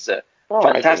 I think it's a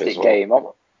fantastic game. I'm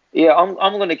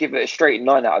going to give it a straight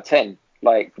 9 out of 10,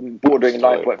 like bordering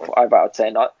 9.5 out of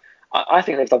 10. I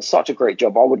think they've done such a great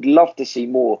job. I would love to see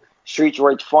more Streets of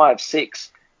Rage 5,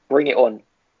 6. Bring it on.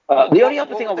 The only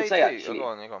other thing I would say actually go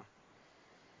on.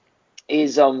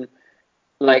 is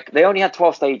like, they only had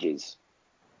 12 stages.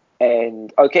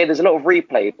 And okay, there's a lot of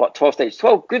replay, but 12 stages,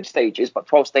 12 good stages, but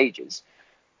 12 stages.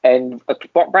 And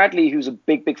Bradley, who's a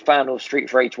big fan of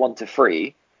Streets of Rage 1 to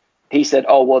 3, he said,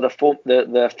 "Oh well,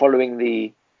 they're following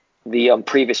the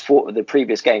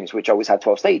previous games, which always had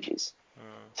 12 stages."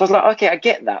 So I was like, okay, I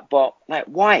get that, but like,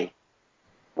 why?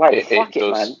 Like, fuck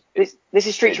it, man. This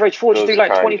is Streets of Rage 4. Just do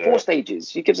like 24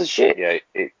 stages. Who gives a shit? Yeah,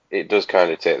 it does kind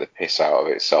of take the piss out of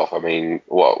itself. I mean,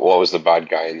 what was the bad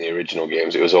guy in the original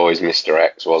games? It was always Mr.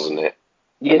 X, wasn't it?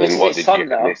 Yeah, and then what did you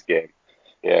get in this game?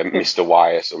 Yeah, Mr.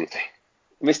 Y or something.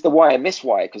 Mr. Y and Miss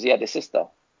Y, because he had a sister.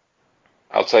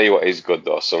 I'll tell you what is good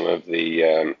though. Some of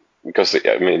the because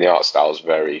the art style is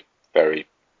very very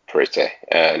pretty,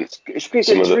 and It's pretty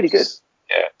some good. of It's the really good.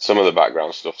 some of the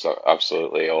background stuff's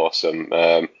absolutely awesome.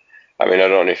 I mean, I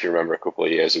don't know if you remember a couple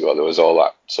of years ago, there was all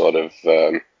that sort of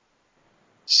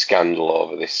scandal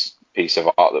over this piece of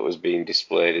art that was being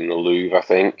displayed in the Louvre, I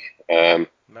think. Mona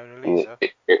Lisa.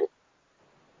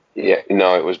 Yeah,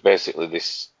 no, it was basically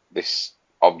this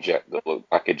object that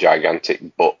looked like a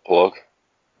gigantic butt plug.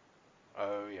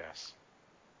 Oh yes.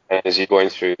 And as you're going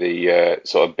through the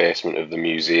sort of basement of the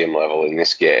museum level in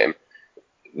this game,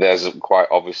 there's quite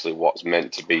obviously what's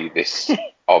meant to be this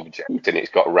object, and it's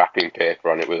got wrapping paper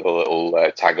on it with a little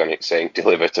tag on it saying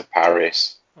 "Deliver to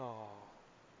Paris." Oh.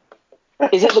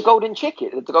 Is it the golden chicken?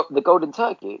 The golden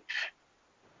turkey?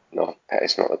 No,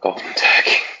 it's not the golden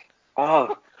turkey.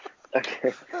 Oh,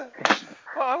 okay.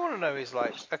 What I want to know is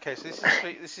like, okay, so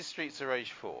this is Streets of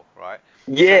Rage 4, right?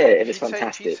 Yeah, So and it's if you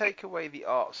fantastic. take away the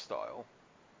art style,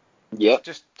 Yep.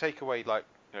 just take away like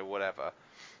whatever.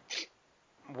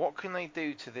 What can they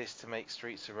do to this to make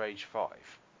Streets of Rage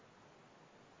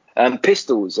 5?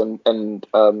 Pistols and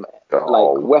Oh.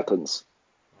 like weapons.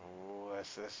 Oh,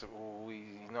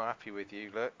 we're not happy with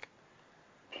you. Look.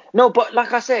 No, but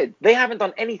like I said, they haven't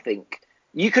done anything.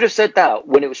 You could have said that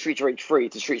when it was Streets of Rage 3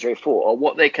 to Streets of Rage 4, or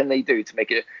what can they do to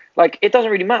make it like it doesn't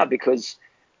really matter because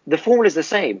the formula is the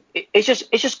same. It's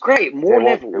just great. More They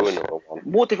won't do levels, another one.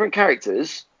 more different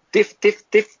characters,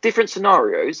 different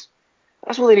scenarios.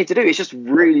 That's all they need to do. It's just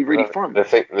really fun. The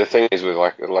thing is with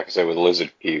like I said with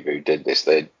Lizard Cube who did this,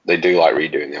 they do like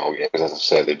redoing the old games. As I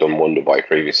say, they've done Wonder Boy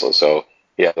previously, so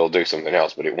yeah, they'll do something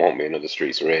else, but it won't be another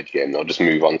Streets of Rage game. They'll just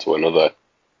move on to another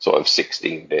sort of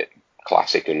 16-bit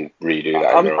classic and redo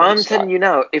that in their own I'm style. telling you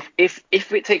now, if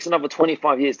it takes another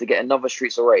 25 years to get another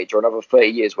Streets of Rage or another 30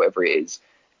 years, whatever it is,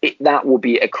 that will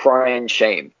be a crying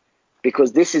shame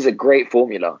because this is a great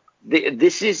formula.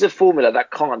 This is a formula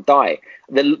that can't die.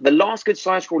 The last good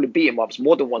side-scrolling beat 'em ups,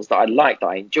 modern ones that I liked, that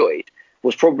I enjoyed,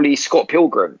 was probably Scott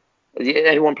Pilgrim. Did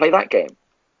anyone play that game?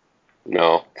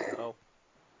 No. No.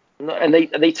 No, and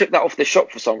they took that off the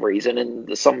shop for some reason,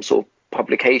 and some sort of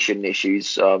publication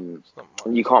issues, and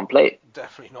you can't play it.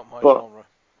 Definitely not my But genre.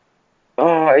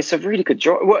 oh, it's a really good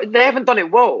job. Well, they haven't done it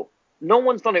well. No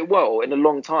one's done it well in a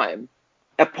long time,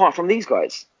 apart from these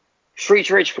guys.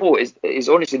 Street Rage 4 is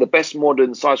honestly the best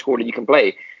modern side scroller you can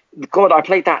play. God, I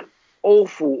played that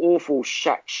awful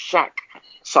Shaq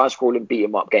side scrolling beat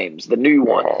 'em up games. The new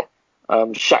one,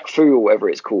 Shaq Fu or whatever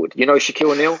it's called. You know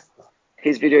Shaquille O'Neal,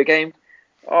 his video game.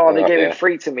 Oh, they gave it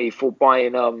free to me for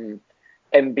buying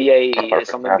NBA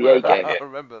some NBA game. I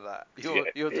remember that.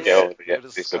 You're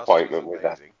Disappointment with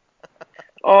that. amazing.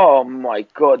 Oh my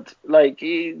god! Like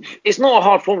it's not a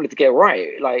hard formula to get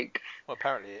right. Like, Well,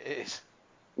 apparently it is.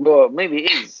 well, maybe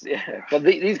it is. Yeah, but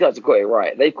these guys have got it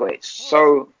right. They've got it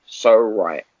so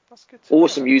right. That's good to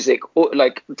Awesome know. music.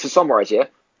 Like to summarize, yeah,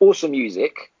 awesome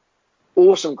music,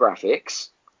 awesome graphics,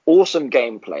 awesome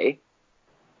gameplay.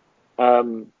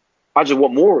 I just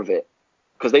want more of it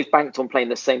because they've banked on playing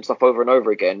the same stuff over and over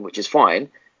again, which is fine.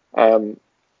 But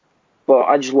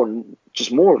I just want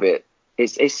just more of it.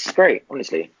 It's great,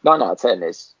 honestly. 9 out of 10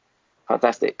 is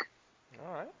fantastic.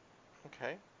 All right.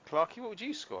 Okay. Clarky, what would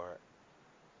you score it?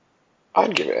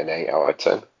 I'd give it an 8 out of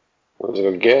 10. It was a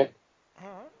good game. All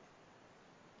right.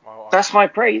 Well, That's high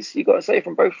praise, you got to say,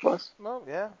 from both of us. Well,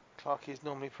 yeah. Clarky is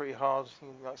normally pretty hard. He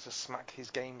likes to smack his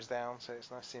games down, so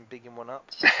it's nice seeing bigging one up.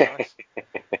 That's nice.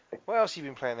 What else have you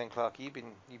been playing then, Clarky?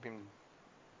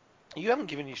 You haven't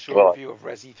given your short review of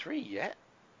Resi 3 yet.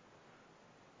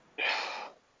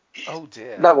 Oh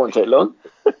dear. That won't take long.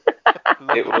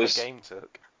 Longer than the game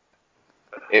took.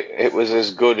 It was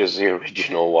as good as the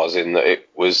original was in that it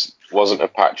wasn't a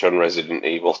patch on Resident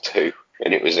Evil 2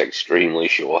 and it was extremely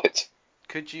short.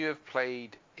 Could you have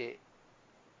played it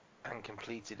and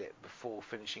completed it before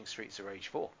finishing Streets of Rage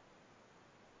 4?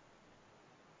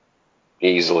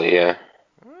 Easily, yeah.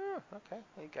 Okay,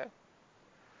 there you go.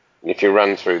 If you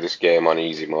ran through this game on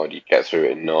easy mode, you'd get through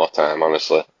it in no time,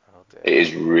 honestly. Oh dear. It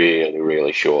is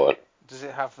really short. Does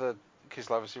it have because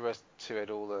obviously Res 2 had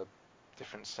all the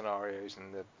different scenarios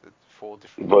and the 4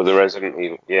 different... But the Resident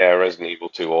Evil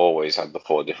 2 always had the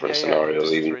 4 different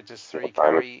scenarios. Does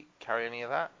 3 carry any of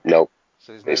that? No.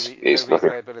 So there's It's no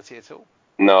nothing. replayability at all?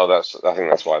 No, I think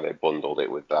that's why they bundled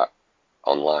it with that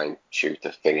online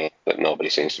shooter thingy that nobody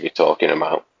seems to be talking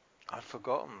about. I'd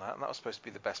forgotten that. That was supposed to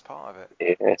be the best part of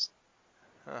it. Yes.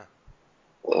 Huh.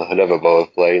 Well, I never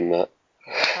bothered playing that. What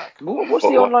was that called? What's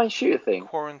the online shooter thing?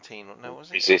 Quarantine. No, what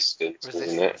was it? Resistance,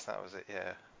 isn't it? That was it.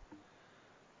 Yeah.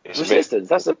 Resistance.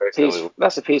 That's a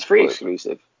PS3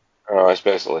 exclusive. Oh, it's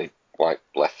basically like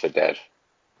Left 4 Dead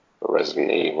for Resident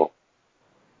Evil.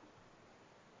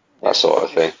 that sort of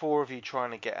It's thing. 4 of you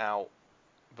trying to get out,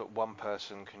 but one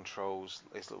person controls.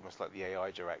 It's almost like the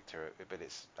AI director, but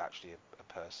it's actually a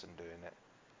person doing it,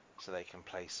 so they can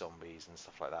place zombies and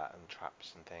stuff like that and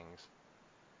traps and things.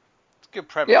 It's a good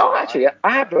premise, Yeah, but actually, I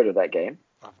have heard of that game.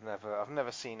 I've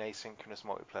never seen asynchronous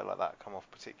multiplayer like that come off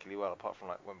particularly well. Apart from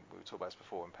like when we talked about this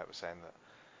before, when Pet was saying that,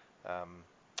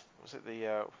 was it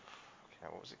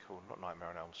what was it called? Not Nightmare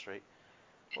on Elm Street.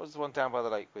 What was the one down by the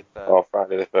lake with? Oh,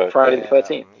 Friday the 13th. Friday the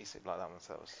 13th. He said like that one.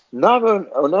 So that was. No,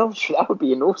 oh no, that would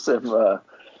be an awesome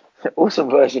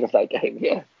version of that game.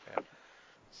 Yeah.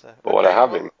 So, But what I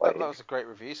have well, been that playing, was a great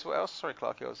review. So what else? Sorry,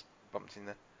 Clarky, I was bumped in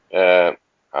there.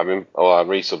 I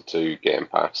resubbed to Game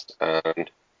Pass and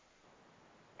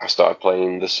I started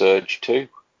playing The Surge 2.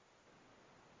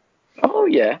 Oh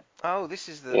yeah. Oh, this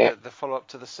is Yeah. the follow up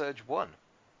to the Surge 1.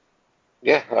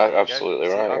 Yeah, There you absolutely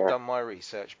go. See, right. I've Yeah. done my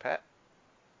research, Pet.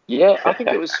 Yeah, I think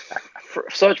it was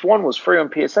Surge 1 was free on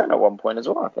PSN at one point as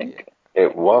well. I think. Yeah.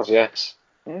 It was, yes.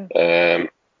 Yeah. I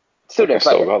Still didn't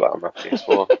play still it. got that on my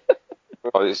PS4.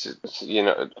 Well, this is,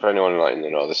 for anyone like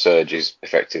The Surge is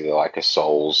effectively like a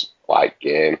Souls-like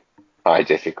game, high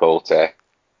difficulty.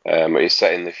 It's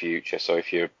set in the future, so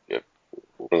if you're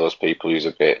one of those people who's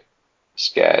a bit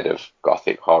scared of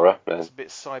gothic horror, then It's a bit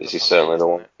this is cyberpunk, certainly the isn't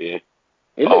one it? for you.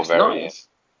 It Oh, looks very. nice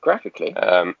graphically.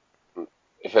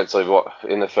 Effectively,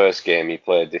 in the first game, you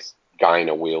played this guy in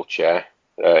a wheelchair,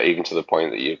 even to the point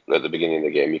that you, at the beginning of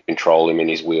the game, you control him in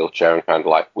his wheelchair and kind of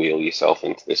like wheel yourself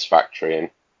into this factory and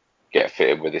get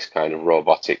fitted with this kind of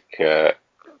robotic exo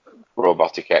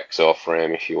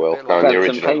frame, if you will. Bit Now, like in the Phantom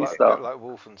original Pain game, style. bit like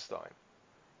Wolfenstein.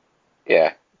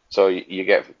 yeah. So you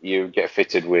get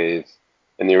fitted with,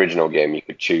 in the original game, you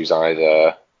could choose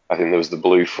either. I think there was the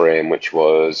blue frame, which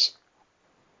was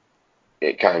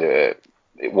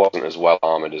it wasn't as well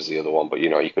armored as the other one, but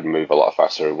you could move a lot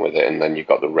faster with it. And then you've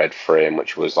got the red frame,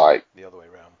 which was like, The other way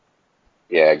around.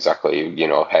 yeah, exactly.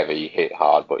 Heavy, hit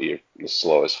hard, but you're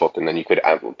slow as fuck. And then you could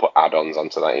put add-ons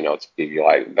onto that, to give you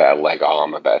like better leg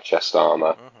armor, better chest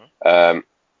armor. In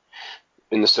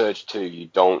the Surge 2, you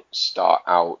don't start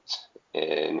out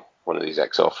in one of these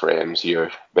exo frames. You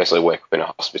basically wake up in a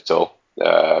hospital.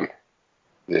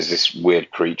 There's this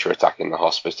weird creature attacking the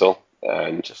hospital,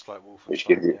 and Just like which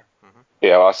gives Wolfenstein, you, yeah.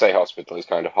 yeah. Well, I say hospital is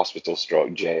kind of hospital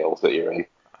stroke jail that you're in.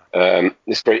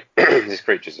 This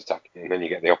creature's attacking you, and then you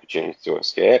get the opportunity to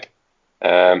escape.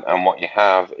 And what you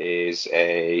have is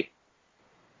the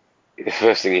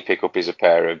first thing you pick up is a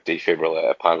pair of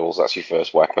defibrillator paddles. That's your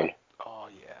first weapon. Oh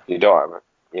yeah. You don't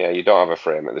have a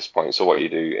frame at this point. So what you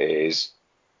do is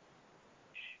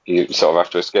you sort of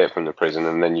have to escape from the prison,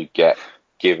 and then you get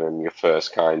given your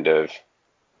first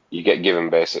you get given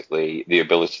basically the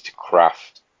ability to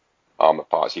craft armor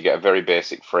parts. You get a very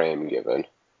basic frame given,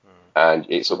 and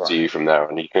it's up to you from there,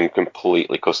 and you can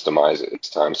completely customize it this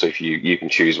time. So if you can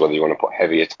choose whether you want to put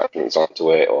heavy attachments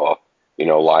onto it or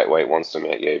lightweight ones to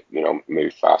make you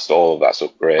move fast. All of that's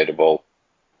upgradable.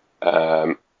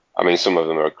 I mean, some of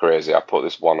them are crazy. I put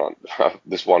this one on.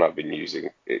 This one I've been using.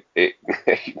 It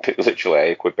literally I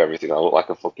equip everything. I look like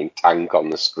a fucking tank on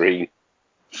the screen.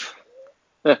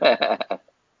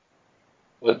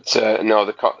 But no,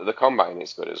 the combating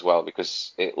is good as well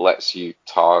because it lets you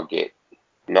target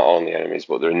not only enemies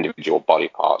but their individual body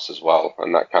parts as well,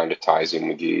 and that kind of ties in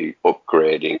with you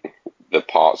upgrading the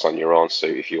parts on your own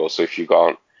suit. If you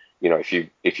got, if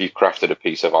you crafted a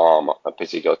piece of armor, a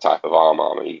particular type of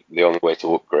armor, the only way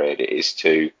to upgrade it is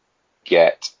to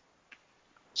get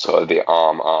sort of the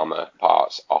armor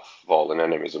parts off fallen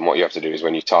enemies. And what you have to do is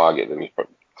when you target them, you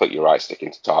click your right stick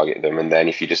in to target them, and then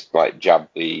if you just like jab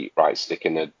the right stick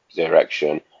in the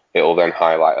direction, it'll then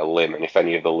highlight a limb, and if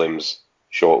any of the limbs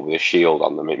show up with a shield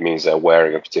on them, it means they're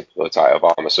wearing a particular type of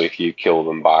armor. So if you kill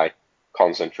them by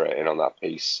concentrating on that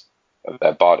piece of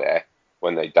their body,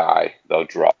 when they die, they'll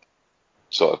drop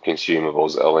sort of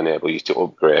consumables that'll enable you to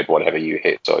upgrade whatever you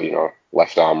hit. So,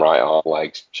 left arm, right arm,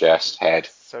 legs, chest, head.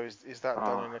 So is that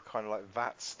done in a kind of like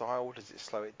VAT style? Does it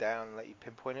slow it down and let you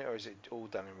pinpoint it, or is it all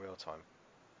done in real time?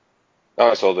 No,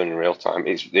 it's all done in real time.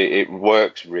 It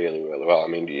works really, really well. I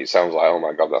mean, it sounds like, oh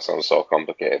my god, that sounds so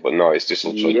complicated, but no, it's just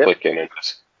literally clicking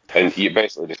and you're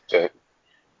basically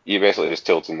just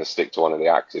tilting the stick to one of the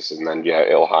axes, and then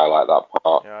it'll highlight that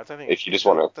part. Yeah, I don't think If you just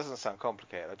want it doesn't sound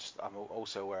complicated. I'm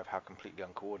also aware of how completely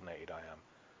uncoordinated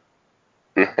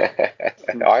I am.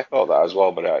 to, I thought that as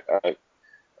well, but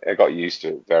I got used to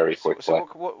it very quickly. So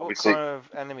what kind of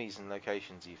enemies and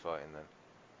locations are you fighting then?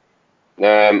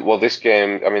 Well, this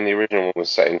game, I mean, the original one was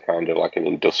set in kind of like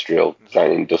an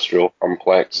giant industrial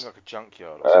complex. Like a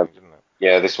junkyard or something, didn't it?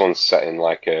 Yeah, this one's set in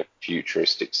like a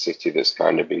futuristic city that's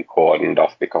kind of been cordoned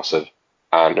off because of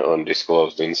an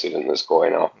undisclosed incident that's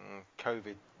going on.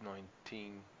 COVID-19.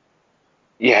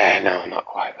 Yeah, no, not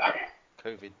quite that.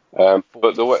 COVID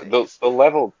But the 46.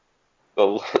 level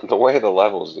the way the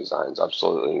levels design is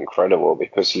absolutely incredible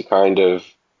because you kind of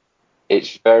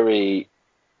it's very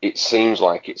it seems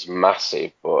like it's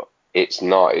massive, but it's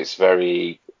not. It's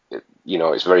very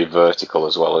it's very vertical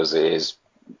as well as it is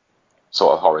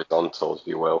sort of horizontal, if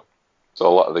you will. So a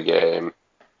lot of the game,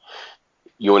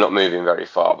 you're not moving very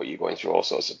far, but you're going through all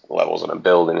sorts of levels on a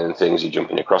building and things. You're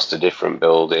jumping across to different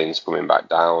buildings, coming back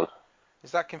down.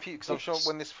 Is that confusing? Because I'm sure It's,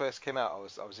 when this first came out, I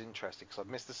was interested because I'd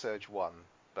missed the Surge 1,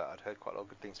 but I'd heard quite a lot of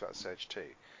good things about the Surge 2.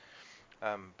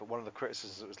 But one of the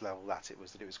criticisms that was leveled at it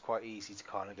was that it was quite easy to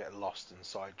kind of get lost and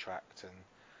sidetracked, and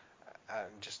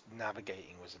just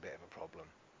navigating was a bit of a problem.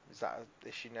 Is that an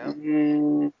issue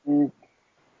now?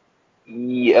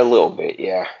 yeah, a little bit,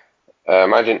 yeah. I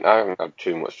haven't had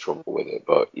too much trouble with it,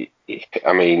 but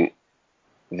I mean,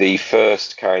 the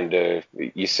first kind of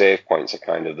your save points are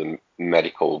kind of the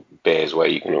medical bays where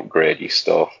you can upgrade your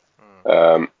stuff.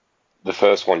 Hmm. The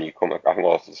first one you come across,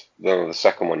 well, the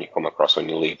second one you come across when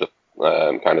you leave the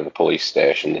kind of the police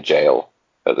station, the jail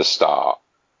at the start.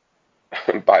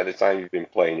 By the time you've been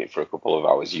playing it for a couple of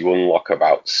hours, you unlock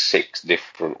about 6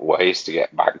 different ways to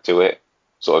get back to it,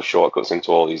 sort of shortcuts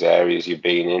into all these areas you've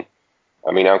been in.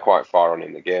 I mean, I'm quite far on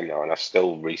in the game now, and I've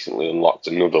still recently unlocked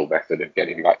another method of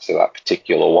getting back to that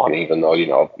particular one, even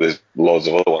though, there's loads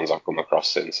of other ones I've come across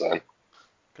since then.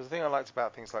 Because the thing I liked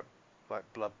about things like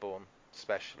Bloodborne,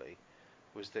 especially,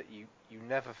 was that you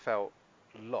never felt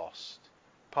lost.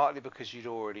 Partly because you'd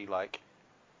already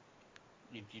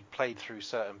you'd played through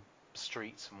certain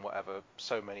streets and whatever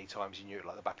so many times you knew it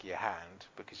like the back of your hand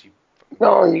because you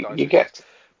No, gone through things.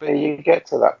 But you get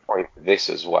to that point with this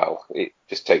as well. It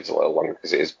just takes a little longer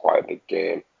because it is quite a big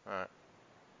game. Right.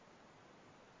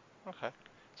 Okay.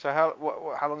 So how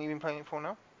long have you been playing it for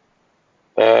now?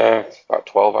 About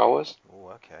 12 hours. Oh,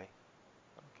 okay.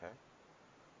 Okay.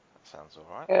 That sounds all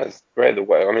right. Yeah, it's great.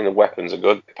 I mean, the weapons are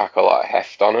good. They pack a lot of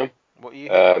heft on them. What are you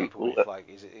hitting people with? Like,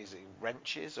 is it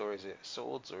wrenches or is it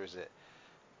swords or is it?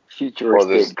 Well,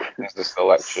 Futuristic there's the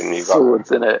selection.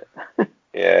 swords in it.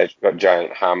 You've got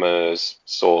giant hammers,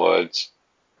 swords,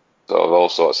 sort of all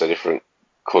sorts of different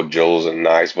cudgels and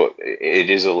knives, but it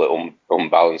is a little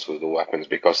unbalanced with the weapons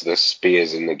because there's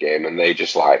spears in the game and they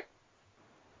just like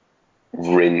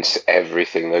rinse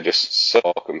everything. They're just so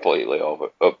completely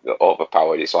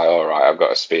overpowered. It's like, all right, I've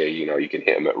got a spear. You can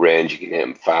hit them at range, you can hit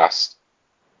them fast.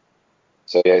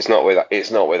 So yeah, it's not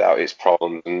without its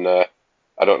problems. And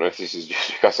I don't know if this is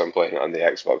just because I'm playing it on the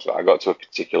Xbox, but I got to a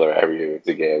particular area of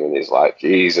the game and it's like,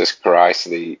 Jesus Christ,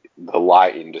 the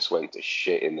lighting just went to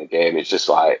shit in the game. It's just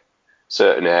like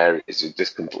certain areas,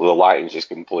 the lighting's just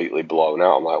completely blown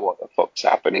out. I'm like, what the fuck's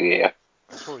happening here?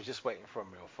 It's probably just waiting for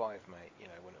Unreal 5, mate.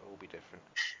 When it will be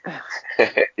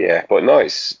different. Yeah, but no,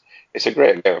 it's a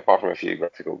great game. Apart from a few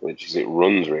graphical glitches, it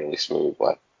runs really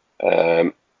smoothly.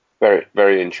 Um, very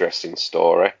very interesting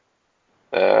story.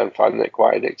 Finding it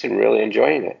quite addicting. Really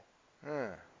enjoying it.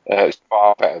 Yeah. It's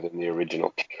far better than the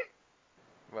original.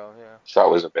 Well, yeah. So that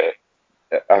was a bit.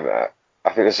 I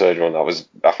think the third one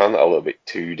I found that a little bit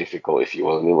too difficult, if you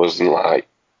will, and it wasn't like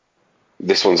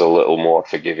this one's a little more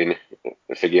forgiving,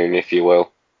 if you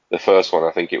will. The first one,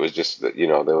 I think it was just that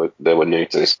they were new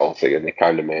to this whole thing, and they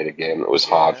kind of made a game that was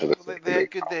hard Yeah, for them well, to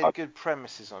make they hard. had good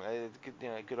premises on it. They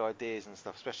had good ideas and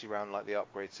stuff, especially around like the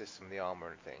upgrade system, the armor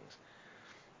and things.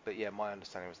 But yeah, my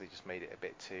understanding was they just made it a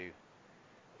bit too.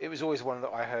 It was always one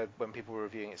that I heard when people were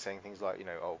reviewing it, saying things like,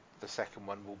 oh, the second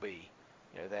one will be,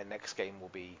 their next game will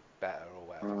be better or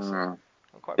whatever. So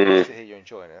I'm quite pleased Mm. to hear you're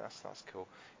enjoying it. That's cool.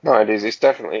 No, it is. It's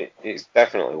definitely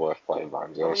worth playing by I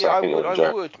mean, myself. yeah, I think you'll I enjoy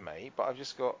it. would, mate, but I've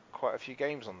just got quite a few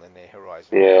games on the near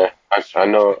horizon now. Yeah, I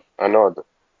Strangely.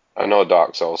 I know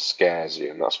Dark Souls scares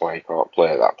you, and that's why you can't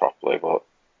play that properly. But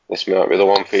this might be the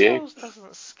one Dark for you. Souls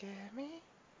doesn't scare me.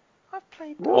 I've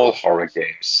played All Dark horror Souls.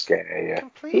 games scare you. He's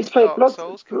Completed played Dark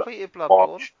Souls. Completed Bloodborne.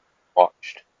 Watched,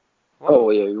 watched. What? Oh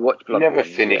yeah, you watched You never Bloodborne.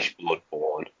 Yeah, finished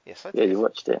Bloodborne. Yes, I yeah, did. you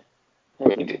watched it. Yeah,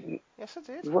 No, you you did. didn't. Yes, I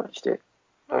did. You watched it.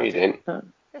 No, No, I you didn't. didn't. No.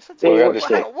 Yes, I Yeah, Well, we did. you had Well, this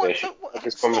watched hang it. on. What? conversation. No, what? Had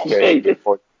this Stop. Yeah, conversation you did.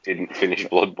 before you didn't finish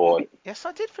Bloodborne. Yes,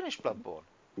 I did finish Bloodborne.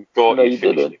 You thought No, you'd you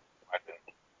finished didn't. it.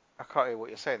 I can't hear what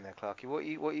you're saying there, Clarky. What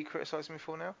are you criticising me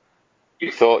for now?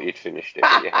 You thought you'd finished it,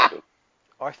 but you hadn't.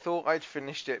 I thought I'd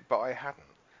finished it, but I hadn't.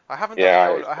 I haven't done Yeah,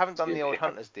 the I old. I haven't expected done you. the old You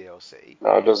hadn't. Hunters DLC,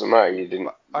 No, it doesn't matter. You didn't.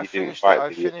 but I You didn't finished it. fight I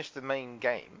the. finished the main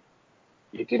game.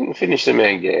 You didn't finish the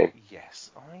main game.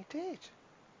 Yes, I did.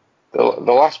 The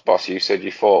last boss you said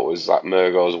you fought was like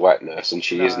Murgo's wet nurse, and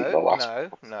she isn't the No, last no,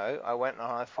 boss. no. I went and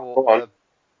I Go fought on.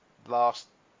 the last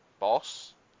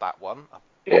boss. that one.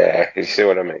 Yeah, you see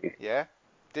what I mean? Yeah,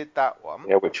 did that one.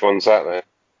 Yeah, which one's that then?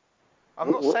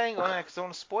 I'm not saying it on air because I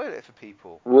want to spoil it for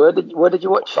people. Where did you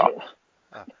watch God.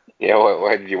 it? Yeah,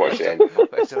 where did you watch it in?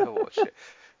 Where did I watch it?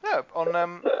 No, on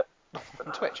on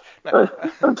Twitch. No,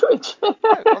 On Twitch. no,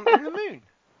 in the moon.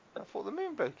 I fought the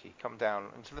moon bogey come down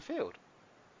into the field.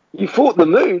 You fought the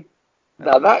moon.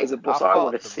 Now And that is a boss I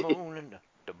want fought to the see. moon and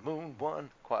the moon won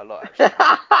quite a lot actually.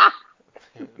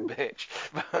 Bitch.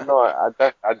 No,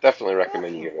 I definitely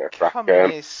recommend you give it a crack.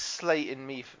 Coming here slating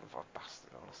me for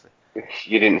bastard, honestly.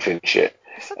 You didn't finish it.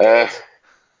 Yes, I did.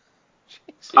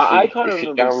 Jesus. I kind of If you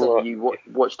remember you saying download, you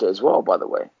watched it as well. By the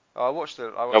way. Oh,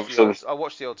 obviously, I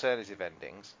watched the alternative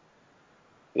endings.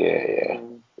 yeah,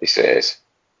 he says.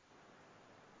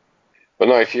 But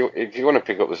no, if you want to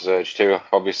pick up the Surge 2,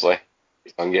 obviously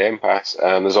it's on Game Pass.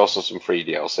 There's also some free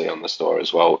DLC on the store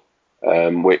as well,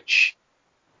 which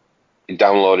you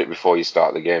download it before you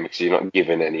start the game because you're not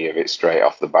given any of it straight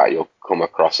off the bat. You'll come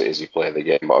across it as you play the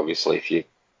game. But obviously, if you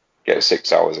get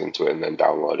 6 hours into it and then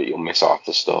download it, you'll miss half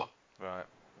the stuff. Right.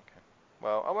 Okay.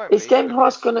 Well, I won't Is be Game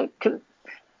Pass because... gonna?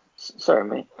 Sorry,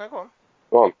 mate. Oh, go on.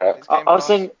 Go on, Pep. It's I Game was Pass.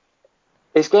 saying,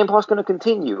 is Game Pass going to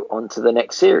continue on to the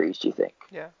next series? Do you think?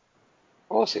 Yeah. Of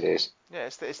course it is. Yeah,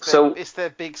 So- it's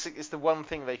the one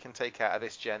thing they can take out of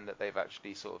this gen that they've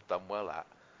actually sort of done well at.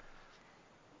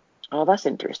 Oh, that's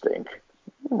interesting.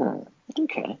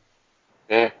 Okay.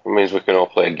 Yeah, it means we can all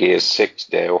play Gears 6,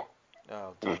 Dale.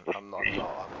 Oh, don't. I'm not.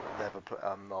 I'm never.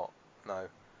 I'm not. No.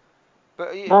 But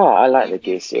Oh, I like the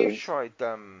Gears you've series. tried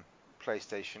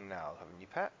PlayStation Now, haven't you,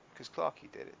 Pat? Because Clarky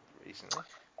did it recently.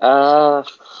 Uh,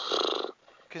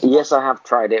 Cause yes, I have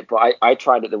tried it, but I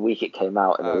tried it the week it came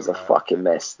out, and it was a right, fucking okay.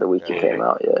 mess the week it Yeah. came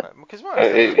out. Yeah. Because my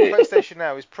understanding, PlayStation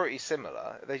Now is pretty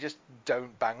similar. They just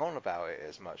don't bang on about it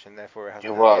as much, and therefore it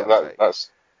hasn't had the Well, uptake.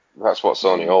 that's what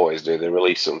Sony always do. They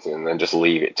release something and then just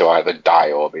leave it to either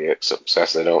die or be a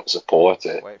success. They don't support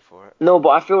it. Wait for it. No, but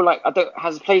I feel like I don't.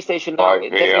 Has PlayStation Now? Like It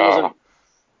definitely wasn't.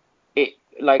 It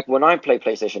like when I play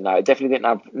PlayStation Now, it definitely didn't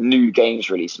have new games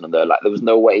releasing on there. Like there was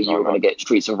no way you were going to get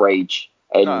Streets of Rage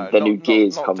and No, the new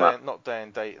Gears come out. not day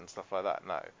and date and stuff like that.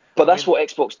 No. But I that's mean, what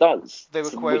Xbox does. they were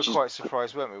Which is quite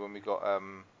surprised, weren't we, when we got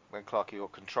when Clarky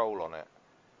got Control on it,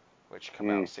 which came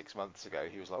out 6 months ago.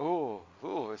 He was like, oh,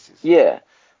 this is. yeah.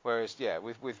 Whereas, yeah,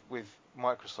 with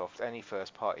Microsoft, any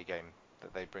first party game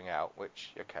that they bring out,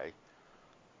 which okay,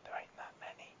 there ain't that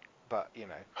many, but you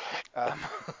know,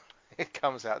 it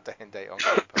comes out day and date on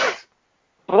Game Pass.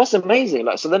 Well, that's amazing.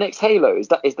 Like, so the next Halo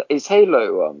is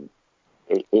Halo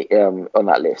on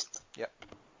that list. Yep.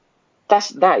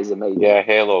 That is amazing. Yeah,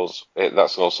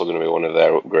 that's also going to be one of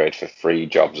their upgrade for free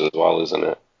jobs as well, isn't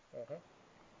it?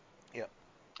 Yep.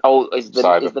 Oh, is the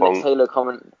next Cyberpunk. Halo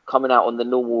coming out on the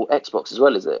normal Xbox as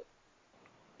well? Is it?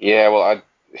 Yeah, well,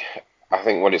 I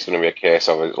think what it's going to be a case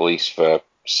of, at least for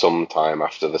some time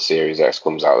after the Series X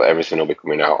comes out, that everything will be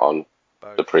coming out on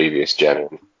the previous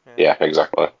gen. Yeah,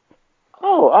 exactly.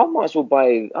 Oh, I might as well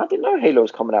buy. I didn't know Halo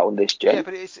was coming out on this gen. Yeah,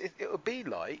 but it would be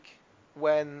like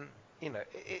when you know.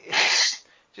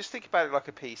 Just think about it like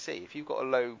a PC. If you've got a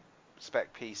low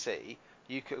spec PC,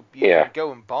 you can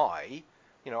go and buy.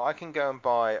 You know, I can go and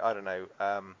buy. I don't know.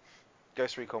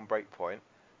 Ghost Recon Breakpoint.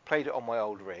 Played it on my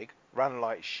old rig. Ran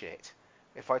like shit.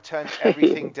 If I turned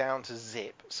everything down to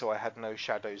zip, so I had no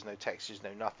shadows, no textures, no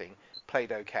nothing,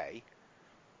 played okay.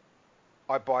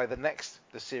 I buy the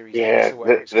Series X or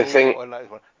whatever it's called, or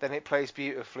like one. Then it plays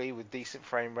beautifully with decent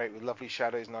frame rate, with lovely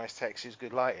shadows, nice textures,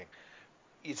 good lighting.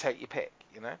 You take your pick,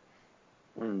 you know.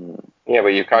 Yeah, but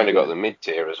you've kind of got the mid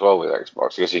tier as well with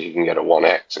Xbox, because you can get a One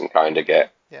X and kind of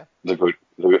get the good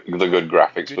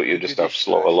graphics, but you just have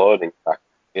slower loading.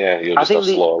 Yeah, you'll just have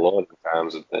slower loading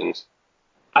times and things.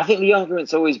 I think the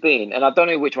argument's always been, and I don't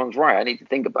know which one's right. I need to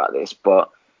think about this,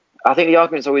 but I think the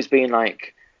argument's always been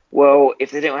like, well,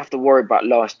 if they don't have to worry about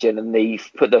last gen and they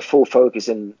put their full focus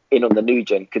in on the new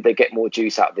gen, could they get more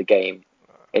juice out of the game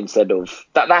instead of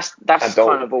that? That's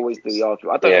kind of always the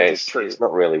argument. I don't know if it's true. It's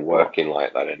not really working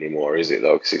like that anymore, is it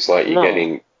though? Because it's like you're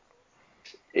getting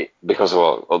because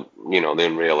of the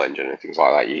Unreal Engine and things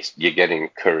like that. You're getting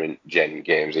current gen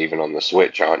games even on the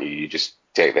Switch, aren't you? You just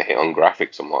take the hit on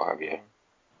graphics and what have you.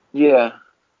 Yeah.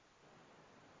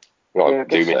 Got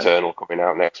Doom Eternal coming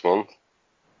out next month.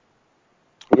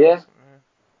 Yeah.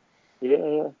 Yeah.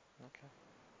 Okay.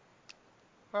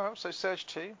 Well, so Surge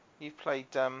 2, you've played.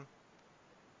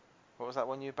 What was that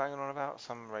one you were banging on about?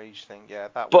 Some rage thing. Yeah,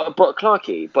 that one. But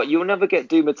Clarky, you'll never get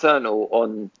Doom Eternal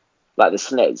on like the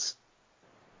SNES.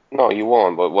 No, you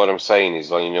won't. But what I'm saying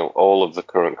is, all of the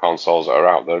current consoles that are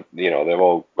out there, they've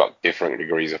all got different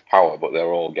degrees of power, but they're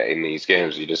all getting these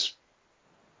games. You just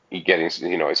you're getting,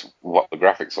 it's what the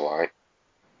graphics are like.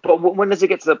 But when does it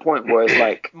get to the point where it's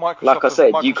like Microsoft I have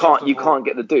said, Microsoft you have al- can't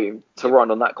get the Doom to yeah,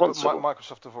 run on that but console?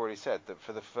 Microsoft have already said that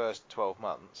for the first 12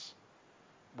 months,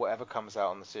 whatever comes out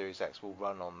on the Series X will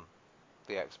run on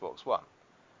the Xbox One.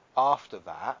 After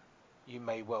that, you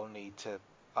may well need to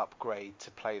upgrade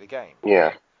to play the game.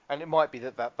 Yeah. And it might be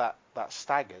that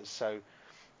staggers. So,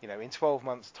 in 12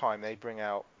 months' time, they bring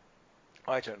out,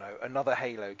 I don't know, another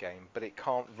Halo game, but it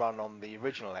can't run on the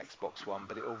original Xbox One,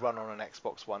 but it will run on an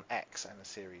Xbox One X and a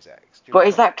Series X. Do you know But what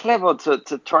is I mean? that clever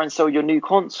to try and sell your new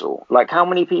console? Like, how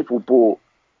many people bought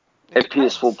It a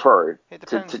PS4 depends. Pro It to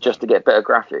depends, just man. to get better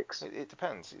graphics? It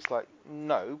depends. It's like,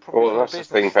 no, probably Well, from a that's the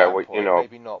business thing, Pat. standpoint,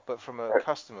 maybe not, but from a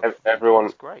customer viewpoint, Everyone,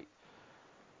 it's great.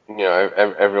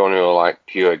 everyone who are like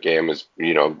pure gamers,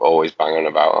 always bang on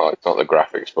about, oh, it's not the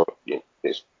graphics, but it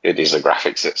is the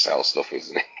graphics that sell stuff,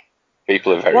 isn't it?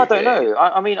 People are Well, very I don't vague. know.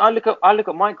 I mean, I look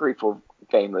at my group of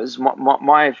gamers,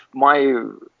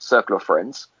 my circle of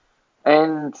friends,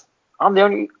 and I'm the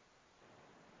only.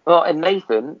 Well, and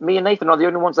me and Nathan are the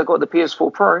only ones that got the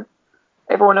PS4 Pro.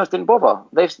 Everyone else didn't bother.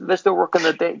 They're still rocking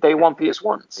the day one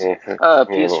PS1s, Yeah, yeah,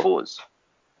 PS4s.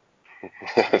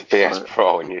 but PS So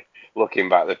Pro, and you looking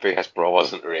back, the PS Pro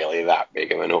wasn't really that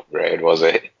big of an upgrade, was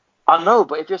it? I know,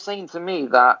 but if you're saying to me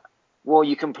that, well,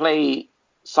 you can play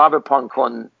Cyberpunk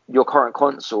on your current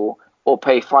console or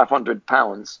pay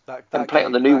 £500 and play it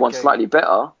on the new one slightly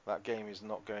better. That game is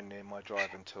not going near my drive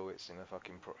until it's in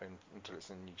a until it's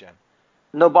in new gen.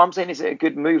 No, but I'm saying, is it a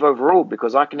good move overall?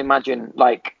 Because I can imagine,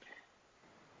 like,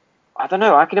 I don't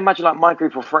know, I can imagine, like, my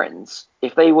group of friends,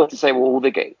 if they were to say, well, all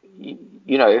the game,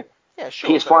 Yeah, sure.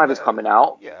 PS5 is coming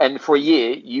out, Yeah, and for a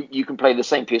year, you can play the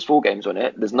same PS4 games on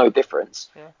it, there's no difference.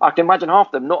 yeah. I can imagine half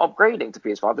of them not upgrading to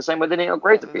PS5 the same way they didn't Yeah,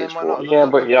 upgrade to they might PS4. not. Yeah,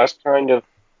 but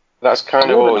that's kind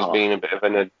of More than always half. been a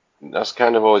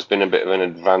bit of an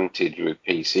advantage with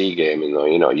PC gaming, though.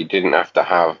 You didn't have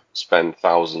to spend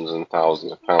thousands and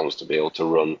thousands of pounds to be able to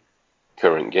run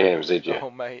current games, did you?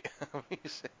 Oh, mate.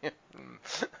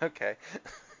 Okay.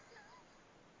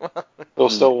 Well, They'll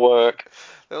Mm. still work.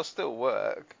 they'll still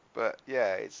work, but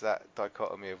yeah, it's that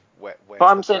dichotomy of But where's the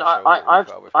I'm saying threshold that we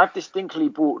start with. I've distinctly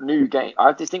bought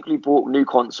I've distinctly bought new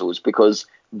consoles because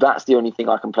that's the only thing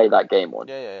I can play that game on.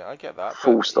 Yeah, I get that,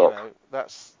 Full but stop.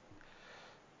 that's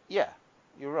yeah,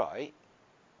 you're right,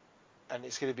 and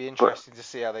it's going to be But interesting to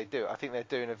see how they do it. I think they're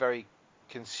doing a very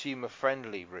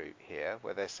consumer-friendly route here,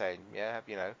 where they're saying, yeah,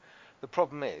 the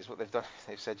problem is what they've done.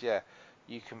 They've said, yeah,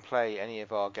 you can play any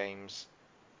of our games,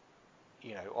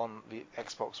 on the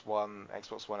Xbox One,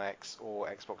 Xbox One X, or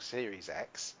Xbox Series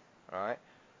X. All right.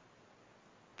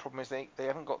 Problem is they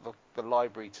haven't got the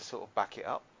library to sort of back it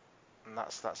up, and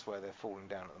that's where they're falling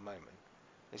down at the moment.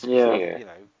 It's because yeah,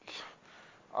 Yeah.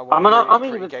 I want a really I'm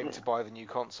pretty even game to buy the new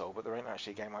console, but there ain't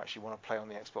actually a game I actually want to play on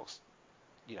the Xbox,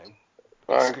 you know,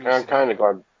 I'm exclusively. kind of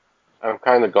glad. I'm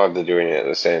kind of glad they're doing it at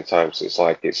the same time. So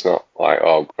it's not like,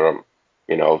 oh,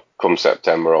 come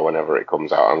September or whenever it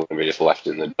comes out, I'm going to be just left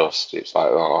in the dust. It's like,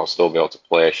 oh, I'll still be able to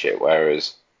play shit.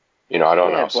 Whereas, I don't know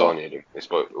yeah, how but Sony do this,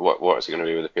 but what's it going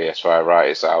to be with the PS5? Right,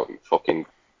 it's out. You fucking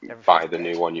Everything's buy the dead.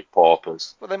 new one, you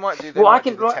paupers. Well, they might do. They well might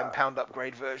do the £10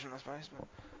 upgrade version, I suppose.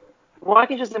 But I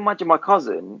can just imagine my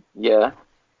cousin. Yeah,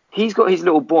 he's got his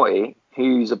little boy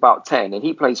who's about 10, and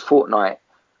he plays Fortnite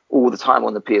all the time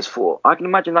on the PS4. I can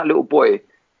imagine that little boy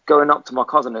going up to my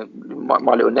cousin and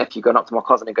my little nephew going up to my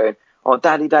cousin and going, "Oh,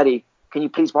 daddy, can you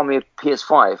please buy me a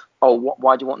PS5? Oh,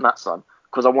 why do you want that, son?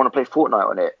 Because I want to play Fortnite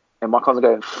on it." And my cousin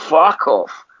going, "Fuck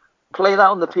off! Play that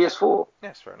on the PS4."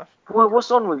 yes, fair enough. Well,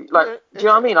 what's on with you? Like, Well, do you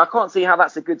know what I mean? I can't see how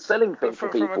that's a good selling but thing for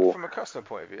people. from a customer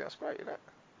point of view, that's great, isn't it?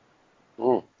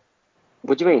 Mm.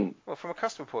 What do you mean? Well, from a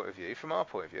customer point of view, from our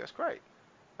point of view, that's great.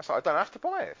 That's like, I don't have to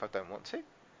buy it if I don't want to.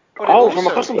 But it Oh, from a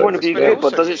also customer point of means, view, but it good. But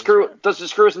also means, right? does it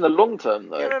screw us in the long term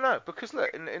Yeah, though? no, because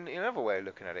look, in another way of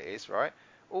looking at it is, right,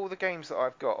 all the games that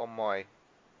I've got on my,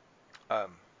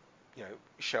 um,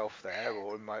 shelf there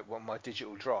or in my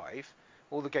digital drive,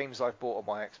 all the games I've bought on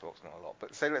my Xbox, not a lot, but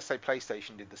let's say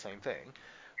PlayStation did the same thing,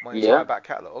 my entire Yeah. back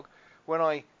catalogue, when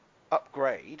I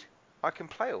upgrade, I can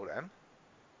play all them.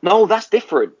 No, that's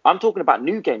different. I'm talking about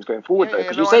new games going forward though,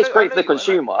 because you No, say it's I great know for the you, I know,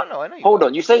 consumer. I know you Hold are.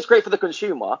 on, you say it's great for the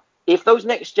consumer. If those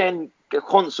next gen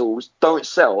consoles don't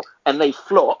sell and they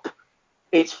flop,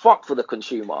 it's fucked for the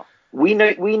consumer. We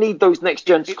need those next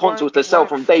gen consoles to It sell won't,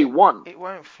 from day one. it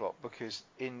won't flop because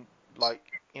like,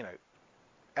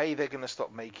 A, they're going to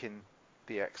stop making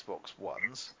the Xbox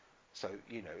Ones. So,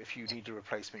 if you need a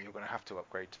replacement, you're going to have to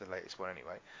upgrade to the latest one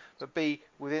anyway. But B,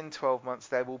 within 12 months,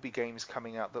 there will be games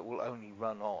coming out that will only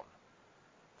run on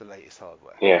the latest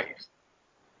hardware. Yeah.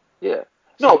 Yeah.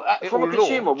 No, So it from a will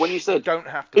consumer, when you launch. You said, don't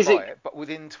have to is buy it, it, but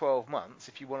within 12 months,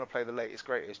 if you want to play the latest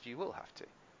greatest, you will have to.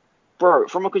 bro?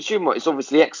 From a consumer, it's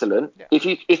obviously excellent. Yeah.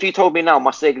 If you told me now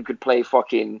my Sega could play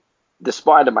fucking the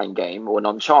Spider-Man game or an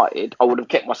Uncharted, I would have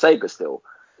kept my Sega still.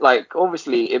 Like,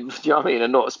 obviously, do you know what I mean,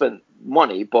 and not spent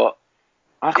money, but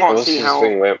I Well, can't this see is the how.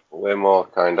 thing, we're more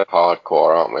kind of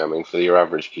hardcore, aren't we? I mean, for your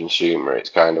average consumer, it's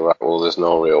kind of like, well, there's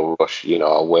no real rush,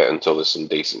 I'll wait until there's some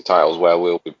decent titles where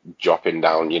we'll be dropping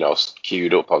down,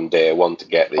 queued up on day one to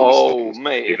get these Oh, things,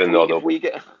 mate, even though if they'll we be,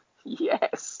 get,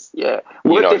 yes, yeah,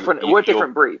 you we're know, different. We're a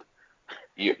different breed.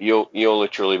 you'll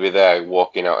literally be there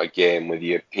walking out a game with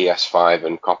your PS5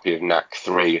 and copy of Knack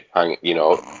 3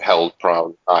 held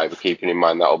proud high, but keeping in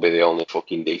mind that'll be the only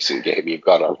fucking decent game you've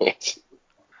got on it.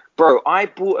 Bro, I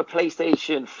bought a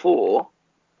PlayStation 4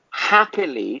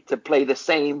 happily to play the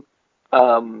same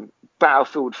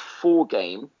Battlefield 4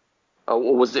 game,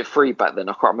 or was it 3 back then?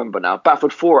 I can't remember now.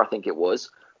 Battlefield 4, I think it was,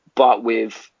 but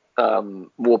with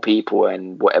more people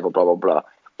and whatever, blah blah blah.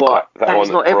 But That that one is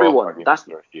that not broke everyone. on you That's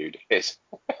for a few days.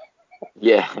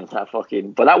 yeah, that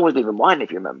fucking. But that wasn't even mine, if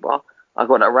you remember. I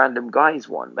got a random guy's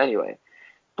one. Anyway,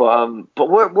 but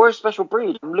we're a special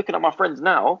breed. I'm looking at my friends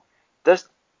now. That's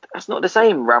not the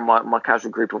same around my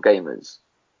casual group of gamers.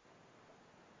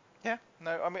 Yeah.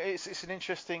 No, I mean it's an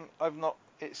interesting. I've not.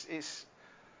 It's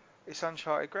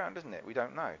uncharted ground, isn't it? We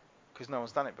don't know because no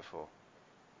one's done it before.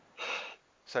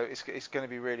 So it's going to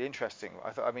be really interesting.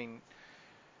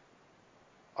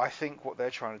 I think what they're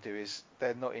trying to do is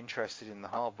they're not interested in the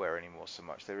hardware anymore so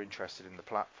much. They're interested in the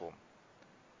platform.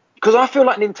 Because I feel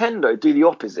like Nintendo do the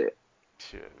opposite.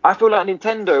 I feel like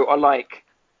Nintendo are like,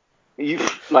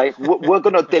 we're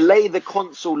gonna delay the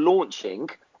console launching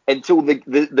until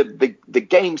the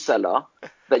game seller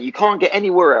that you can't get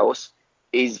anywhere else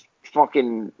is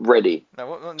fucking ready. Now,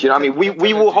 what Do you know what I mean? We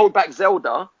Nintendo will do? hold back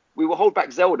Zelda. We will hold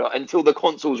back Zelda until the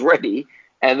console's ready,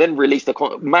 and then release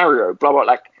Mario. Blah blah.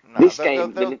 Like No, this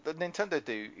game. the Nintendo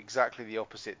do exactly the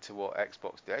opposite to what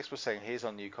Xbox do. Xbox saying here's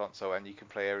our new console and you can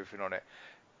play everything on it.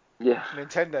 Yeah.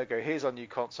 Nintendo go here's our new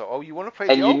console. Oh, you want to play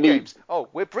And the you old need. games? Oh,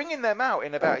 we're bringing them out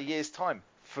in about a year's time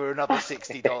for another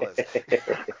 $60.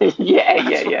 Yeah, yeah,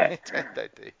 That's what yeah. Nintendo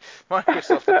do.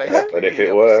 Microsoft are Yeah, basically but if the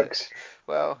it opposite. works,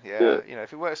 Well, Yeah. yeah,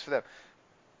 if it works for them,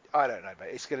 I don't know,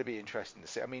 mate. It's going to be interesting to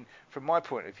see. I mean, from my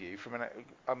point of view,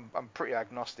 I'm pretty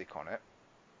agnostic on it.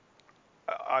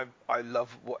 I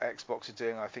love what Xbox are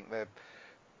doing. I think I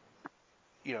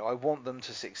want them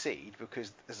to succeed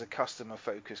because as a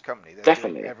customer-focused company, they're doing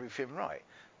Definitely. everything right.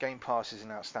 Game Pass is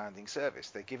an outstanding service.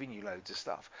 They're giving you loads of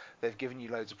stuff. They've given you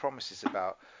loads of promises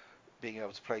about being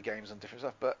able to play games on different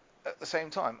stuff. But at the same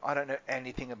time, I don't know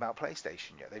anything about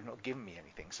PlayStation yet. They've not given me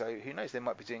anything. So who knows? They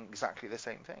might be doing exactly the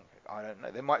same thing. I don't know.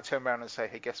 They might turn around and say,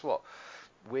 hey, guess what?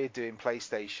 We're doing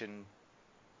PlayStation.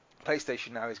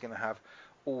 PlayStation now is going to have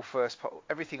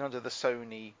everything under the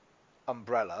Sony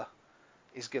umbrella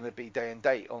is going to be day and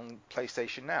date on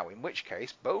PlayStation Now. In which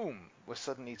case, boom, we're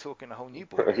suddenly talking a whole new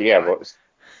ballgame, yeah, right? but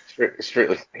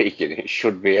strictly speaking, it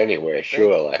should be anyway, They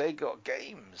surely. they got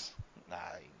games. Nah,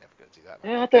 you're never going to do that,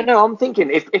 mate. Yeah, I don't know. I'm thinking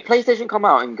if PlayStation come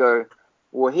out and go,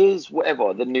 well, here's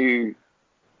the new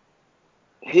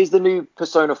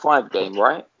Persona 5 game,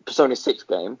 right? Persona 6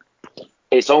 game.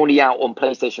 It's only out on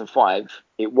PlayStation 5.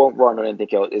 It won't run on anything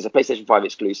else. It's a PlayStation 5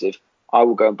 exclusive. I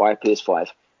will go and buy a PS5.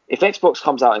 If Xbox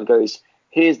comes out and goes,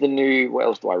 here's the new, what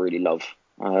else do I really love?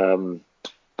 Porn.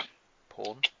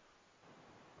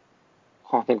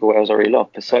 Can't think of what else I really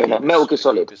love. Persona, Metal Gear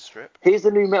Solid. Akiba's strip. Here's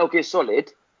the new Metal Gear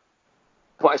Solid,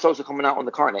 but it's also coming out on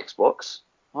the current Xbox.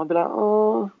 I'll be like,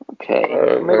 oh, okay.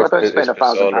 Maybe I don't spend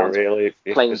 £1,000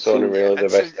 Is playing Persona two. Yeah, really the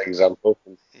best example?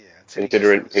 until it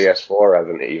Considering gets. PS4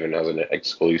 hasn't even has an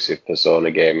exclusive Persona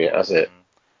game yet, has it?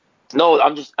 No,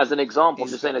 I'm just as an example. I'm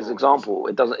He's just still saying as an launching.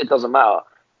 example. It doesn't matter.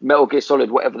 Metal Gear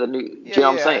Solid, whatever the new. Do you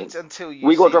know what I'm saying? Until you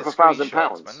We got to see the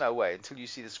drop screenshots, man. £1,000. No way. Until you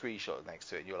see the screenshot next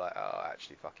to it, and you're like, oh,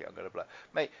 actually, fuck it, I'm gonna blow.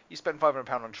 Mate, you spent £500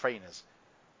 on trainers.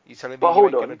 You telling me But you hold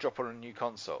ain't gonna on. drop on a new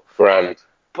console? Grand,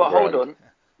 But hold grand. on.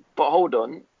 But hold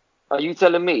on. Are you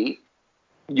telling me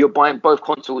you're buying both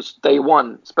consoles day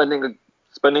one, spending a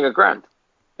grand?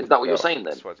 Is that what you're No, saying then?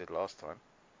 That's what I did last time.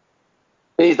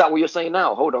 Is that what you're saying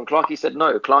now? Hold on. Clarky said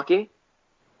no. Clarky,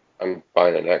 I'm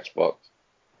buying an Xbox.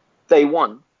 day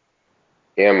one.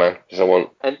 Yeah, man. Because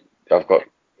And I've got,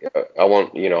 I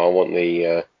want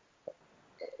the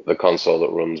console that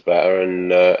runs better,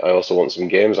 and I also want some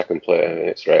games I can play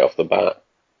it straight off the bat.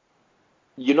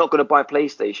 you're not going to buy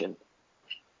PlayStation.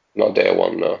 Not day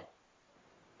one, no.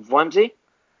 Vimesy?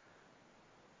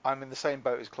 I'm in the same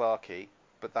boat as Clarky,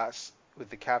 but that's with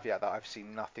the caveat that I've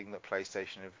seen nothing that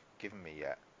PlayStation have given me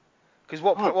yet. Because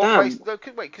Oh damn!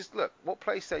 because look, what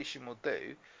PlayStation will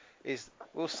do is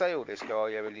we'll say all this, go, oh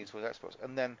yeah, we're leaning towards Xbox,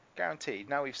 and then guaranteed,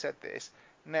 now we've said this,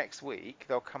 next week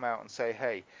they'll come out and say,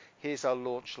 hey, here's our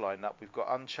launch lineup. We've got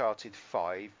Uncharted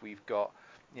 5, we've got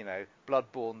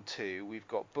Bloodborne 2, we've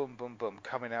got boom boom boom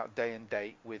coming out day and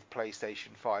date with PlayStation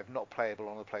 5, not playable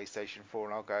on the PlayStation 4,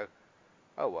 and I'll go,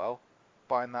 oh well,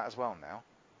 buying that as well now.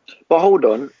 But hold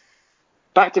on,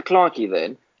 back to Clarky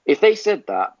then. If they said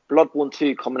that Bloodborne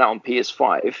 2 coming out on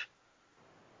PS5,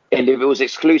 and if it was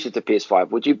exclusive to PS5,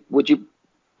 would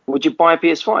you buy a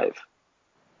PS5?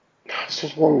 It's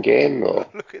just one game though.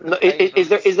 Look at the No, pain on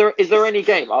his is there any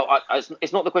game?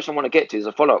 It's not the question I want to get to. It's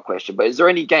a follow up question. But is there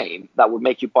any game that would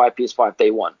make you buy a PS5 day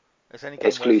one? There's any game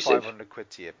worth Exclusive. 500 quid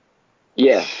to you.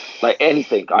 Yeah, like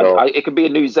anything. No. It could be a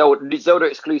new Zelda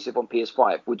exclusive on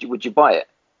PS5. Would you buy it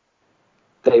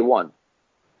day one?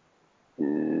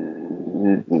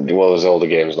 Well, Zelda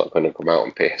game's not going to come out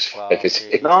on PS5, is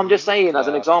it? No, I'm just saying as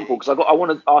an example because I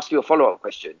want to ask you a follow up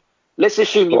question. Let's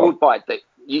assume you would buy it.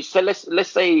 You said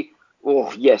let's say,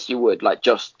 oh yes, you would. Like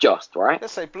just right.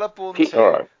 Let's say Bloodborne 2,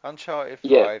 Alright. Uncharted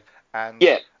 5, Yeah. and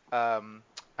Yeah.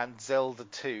 And Zelda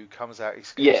 2 comes out Yeah.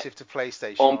 exclusive to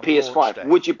PlayStation On launch PS5. day.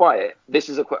 Would you buy it? This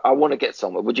is I want to get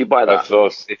somewhere. Would you buy that?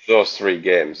 If those three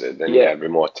games, then yeah, I'd be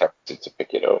more tempted to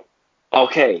pick it up.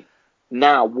 Okay.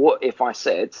 Now, what if I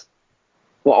said,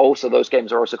 well, also those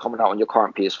games are also coming out on your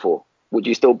current PS4? Would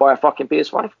you still buy a fucking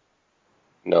PS5?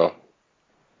 No.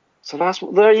 So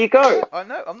there you go. I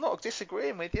know, I'm not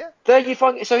disagreeing with you. There you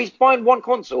fucking. So he's buying one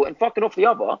console and fucking off the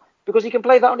other because he can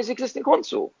play that on his existing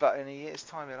console. But in a year's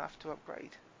time, he'll have to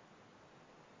upgrade.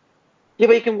 Yeah,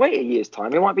 but he can wait a year's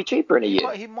time. It might be cheaper in a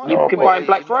year. He might You well can wait buy on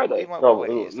Black Friday. He might well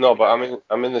wait a year's time. No, but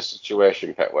I'm in the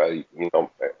situation, Pet, where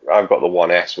I've got the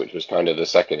One S, which was kind of the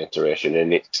second iteration,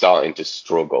 and it's starting to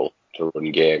struggle to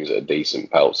run games at a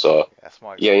decent pelt. So that's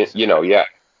my yeah, excuse.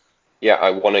 yeah, I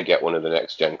want to get one of the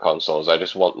next gen consoles. I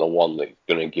just want the one that's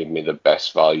going to give me the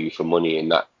best value for money in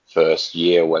that first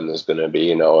year when there's going to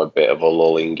be a bit of a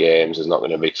lull in games. There's not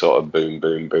going to be sort of boom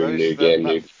new game.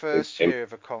 That first year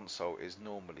of a console is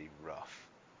normally rough.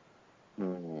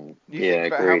 You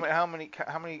think about agreed. how many.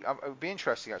 It would be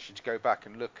interesting actually to go back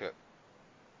and look at.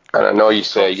 And I know you Each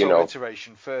say console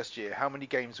iteration first year. How many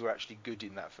games were actually good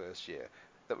in that first year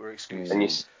that were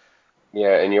exclusive?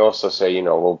 and you also say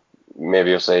well, maybe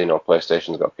you'll say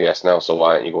PlayStation's got PS Now, so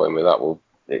why aren't you going with that? Well,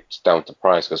 it's down to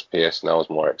price because PS Now is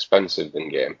more expensive than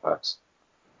Game Pass.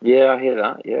 Yeah, I hear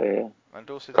that. Yeah. And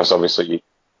also because obviously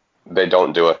they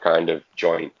don't do a kind of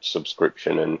joint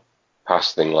subscription and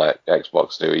pass thing like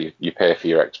Xbox do. You pay for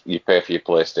your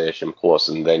PlayStation Plus,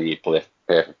 and then you pay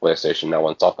for PlayStation Now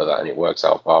on top of that, and it works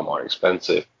out far more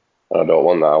expensive. And I don't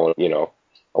want that.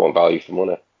 I want value for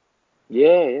money.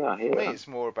 Yeah, I hear For that. me, it's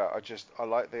more about I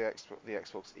like the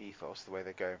Xbox ethos, the way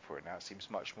they're going for it now. It seems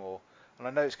much more, and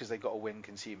I know it's because they've got to win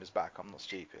consumers back. I'm not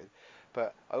stupid,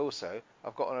 but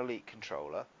I've got an Elite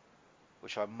controller,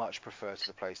 which I much prefer to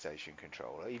the PlayStation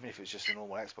controller. Even if it's just a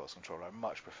normal Xbox controller, I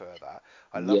much prefer that.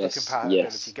 I love the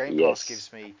compatibility. Game Pass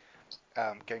gives me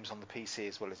games on the PC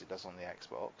as well as it does on the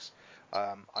Xbox.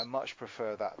 I much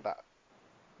prefer that.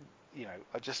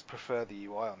 I just prefer the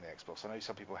UI on the Xbox. I know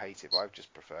some people hate it, but I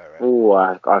just prefer it. Oh,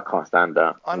 I can't stand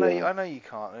that. I know you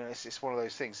can't, and it's one of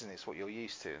those things, isn't it? It's what you're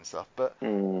used to and stuff. But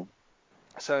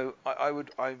so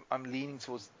I'm leaning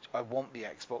towards. I want the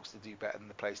Xbox to do better than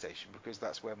the PlayStation because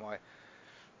that's where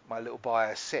my little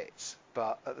bias sits.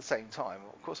 But at the same time,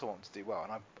 of course, I want to do well,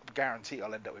 and I guarantee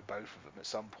I'll end up with both of them at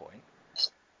some point.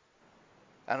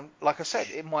 And like I said,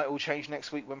 it might all change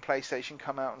next week when PlayStation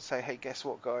come out and say, "Hey, guess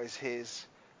what, guys?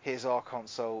 Here's our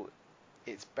console.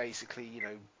 It's basically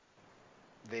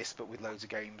this, but with loads of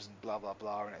games and blah blah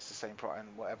blah, and it's the same price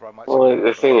and whatever." I might. Well,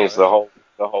 the thing is, the whole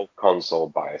console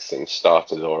bias thing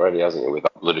started already, hasn't it, with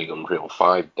that bloody Unreal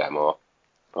 5 demo?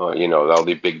 They'll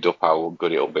be bigged up how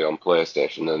good it'll be on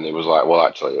PlayStation, and it was like, well,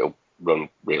 actually, it'll run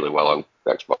really well on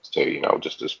Xbox too,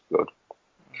 just as good.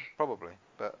 Probably,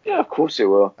 but yeah, of course it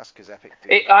will. That's because Epic.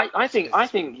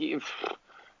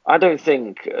 I don't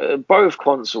think both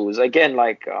consoles. Again,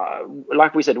 like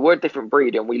we said, we're a different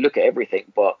breed, and we look at everything.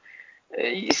 But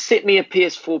you sit me a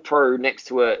PS4 Pro next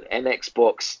to an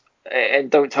Xbox,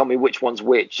 and don't tell me which one's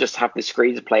which. Just have the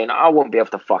screens playing. I won't be able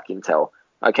to fucking tell.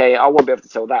 Okay, I won't be able to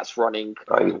tell that's running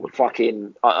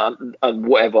fucking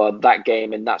whatever that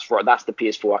game, and that's right. That's the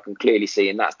PS4 I can clearly see,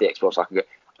 and that's the Xbox I can go.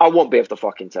 I won't be able to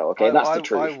fucking tell. Okay, that's the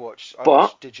truth. I watch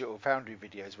Digital Foundry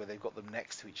videos where they've got them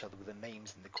next to each other with the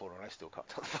names in the corner, and I still can't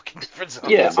tell the fucking difference.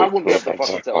 Yeah, I wouldn't be able to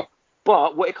fucking tell.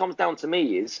 But what it comes down to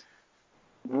me is,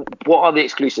 what are the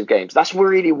exclusive games? That's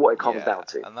really what it comes down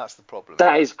to. and that's the problem.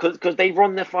 That is because they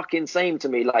run the fucking same to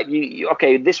me. Like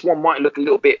okay, this one might look a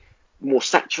little bit more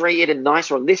saturated and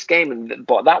nicer on this game,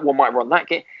 but that one might run that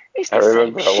game. It's I the same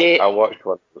remember shit. I watched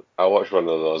one. I watched one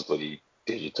of those bloody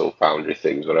Digital Foundry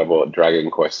things when I bought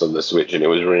Dragon Quest on the Switch, and it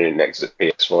was running next to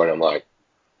PS4, and I'm like,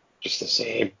 just the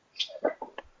same.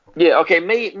 Yeah, okay,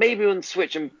 maybe on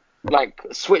Switch and like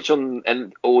Switch on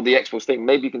and or the Xbox thing,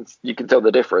 maybe you can tell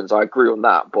the difference. I agree on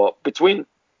that, but between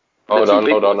the two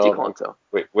big ones, you can't tell.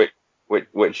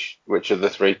 Which of the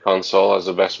three console has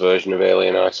the best version of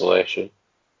Alien Isolation?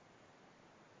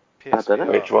 I don't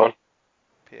know. Which one?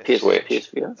 Switch.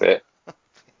 PSVR. That's it.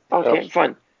 Okay,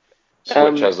 fine.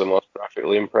 Switch has the most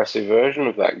graphically impressive version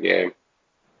of that game.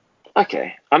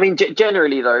 Okay, I mean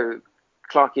generally though,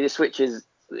 Clarky, the Switch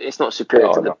it's not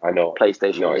superior to the I know.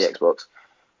 PlayStation No, or the it's Xbox.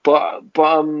 But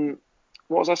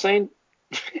what was I saying?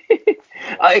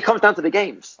 It comes down to the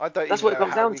games. I don't That's even what it know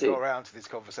comes how down we to. got around to this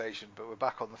conversation, but we're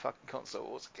back on the fucking console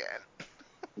wars again.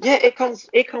 Yeah, it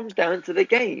comes down to the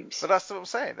games. But that's what I'm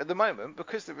saying. At the moment,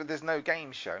 because there's no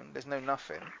games shown, there's no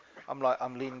nothing.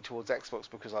 I'm leaning towards Xbox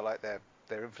because I like their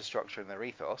infrastructure and their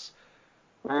ethos.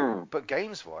 But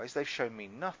games wise, they've shown me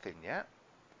nothing yet.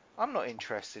 I'm not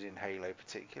interested in Halo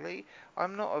particularly.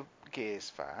 I'm not a Gears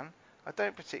fan. I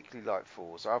don't particularly like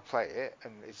Forza. I'll play it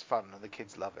and it's fun and the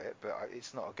kids love it, but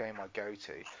it's not a game I go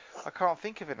to. I can't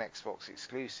think of an Xbox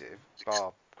exclusive,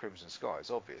 bar Crimson Skies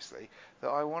obviously, that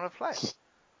I want to play.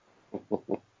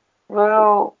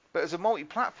 Well, but as a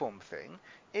multi-platform thing,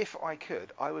 if I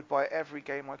could, I would buy every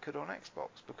game I could on Xbox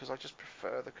because I just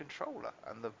prefer the controller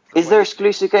and the is way there it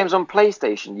exclusive feels. games on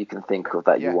PlayStation you can think of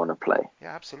that you Yeah, want to play?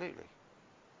 yeah, absolutely.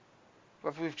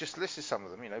 Well, we've just listed some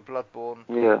of them. Bloodborne,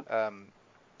 Yeah.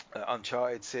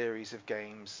 Uncharted series of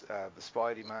games, the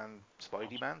Spidey-Man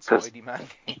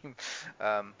game.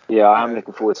 Yeah, I'm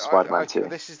looking forward to Spider-Man 2.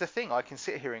 This is the thing. I can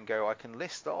sit here and go. I can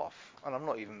list off, and I'm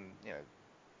not even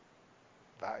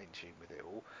that in tune with it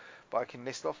all, but I can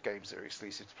list off games that are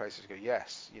exclusive to PlayStation. Go,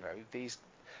 yes, these,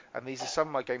 and these are some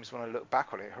of my games when I look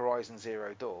back on it. Horizon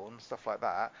Zero Dawn, stuff like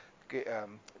that.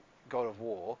 God of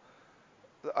War,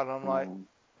 and I'm like.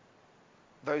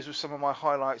 Those were some of my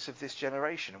highlights of this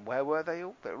generation. And where were they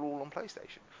all? They were all on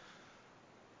PlayStation.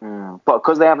 But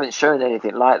because they haven't shown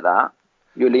anything like that,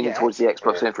 you're leaning towards the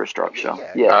Xbox Yeah. infrastructure.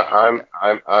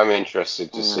 I'm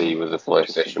interested to see with the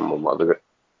PlayStation One what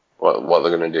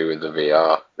they're going to do with the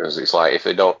VR, because it's like if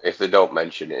they don't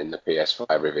mention it in the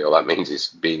PS5 reveal, that means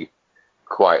it's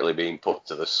quietly being put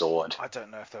to the sword. I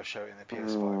don't know if they'll show it in the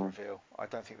PS5 reveal. I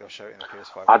don't think they'll show it in the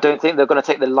PS5 reveal. I don't think they're going to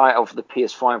take the light off the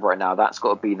PS5 right now. That's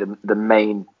got to be the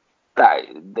main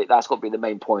that's got to be the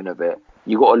main point of it.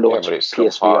 You got to launch but it's still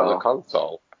PSVR. part of the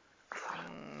console.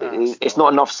 It's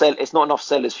not enough It's not enough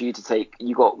sellers for you to take.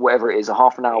 You got whatever it is, a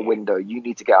half an hour window. You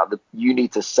need to get out You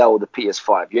need to sell the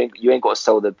PS5. You ain't got to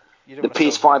sell the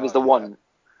PS5 is the one.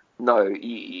 No,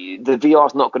 the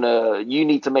VR's not gonna. You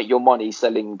need to make your money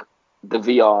selling the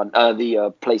VR,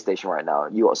 the PlayStation right now.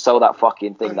 You got to sell that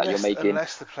fucking thing that you're making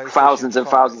thousands and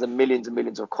thousands and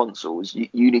millions of consoles.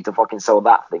 You need to fucking sell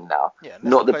that thing now, Yeah,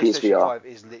 not the PlayStation PSVR. 5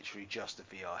 is literally just a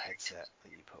VR headset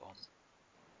that you put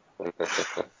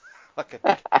on. like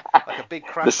a big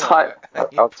crash helmet.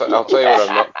 I'll tell you what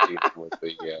I'm not keen on with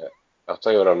the. I'll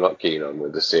tell you what I'm not keen on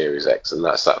with the Series X, and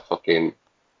that's that fucking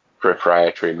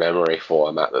proprietary memory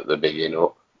format that they're bigging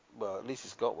up. Well, at least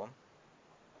it's got one.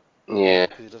 Yeah.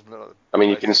 Because it doesn't look like the I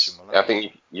mean, PlayStation one. I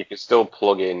think you can still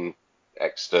plug in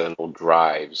external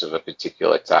drives of a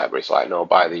particular type, but it's like, no,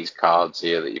 buy these cards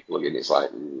here that you plug in. It's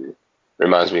like,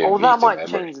 reminds me of Vita that might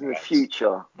memory change in the cards.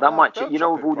 future. That might change, with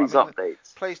all these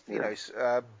updates.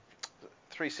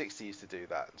 360 used to do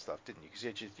that and stuff, didn't you? Because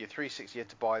your 360, you had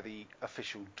to buy the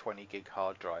official 20 gig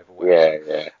hard drive or whatever.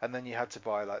 Yeah. And then you had to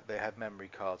buy, they had memory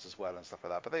cards as well and stuff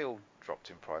like that. But they all dropped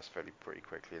in price pretty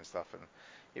quickly and stuff, and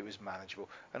it was manageable.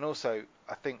 And also,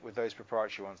 I think with those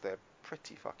proprietary ones, they're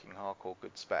pretty fucking hardcore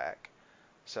good spec.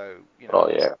 So, Oh,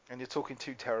 yeah. and you're talking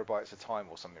 2 terabytes a time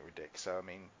or something ridiculous. So, I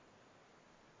mean,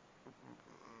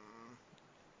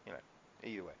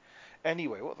 either way.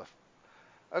 Anyway, what the...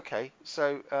 Okay,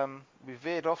 so we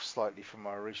veered off slightly from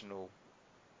our original.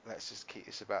 Let's just keep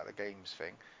this about the games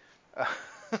thing.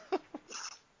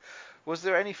 Was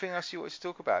there anything else you wanted to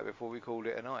talk about before we called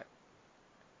it a night?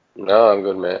 No, I'm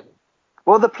good, mate.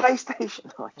 Well, the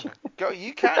PlayStation. Go,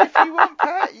 you can if you want,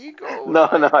 Pat. You got all No,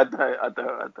 night. I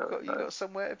don't. You got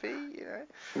somewhere to be,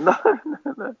 No.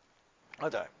 I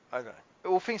don't.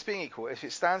 All things being equal, if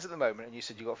it stands at the moment, and you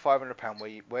said you got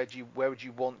 £500, where would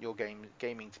you want your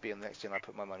gaming to be on the next gen? I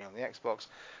put my money on the Xbox.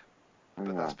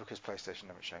 But that's because PlayStation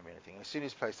haven't shown me anything. And as soon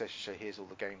as PlayStation show, here's all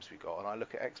the games we got, and I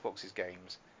look at Xbox's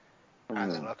games,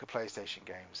 and then I look at PlayStation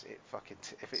games, it fucking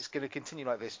if it's going to continue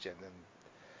like this, Jen, then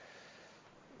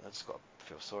I just got to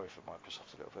feel sorry for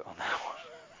Microsoft a little bit on that one.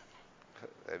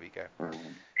 But there we go.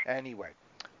 Anyway,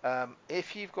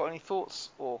 if you've got any thoughts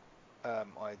or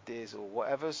ideas or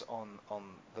whatever's on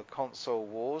the console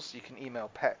wars, you can email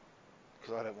Pet,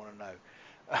 because I don't want to know.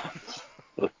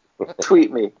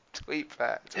 Tweet me. Tweet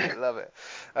Pat. I love it.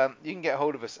 You can get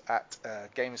hold of us at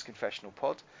Gamers Confessional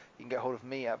Pod. You can get hold of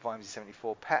me at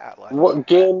Vimesy74, Pat at Life. What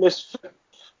Gamers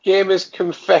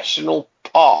Confessional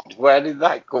Pod? Where did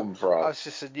that come from? Oh, it's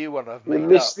just a new one I've You made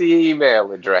missed up. the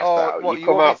email address out. What, You you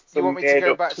come want me? out You want some me to go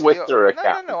made-up back to Twitter the?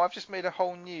 account. No. I've just made a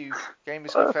whole new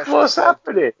Gamers Confessional What's Pod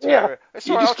happening? Yeah. Twitter. It's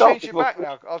You alright. I'll just got change it people back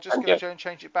now. I'll just and go and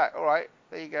change it back. All right.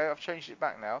 There you go. I've changed it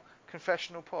back now.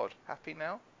 Confessional Pod. Happy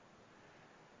now?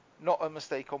 Not a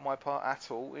mistake on my part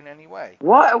at all in any way.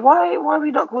 Why are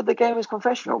we not called the Gamers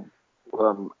Confessional?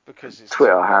 Because it's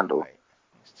Twitter too long, handle. mate.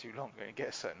 It's too long. Going to get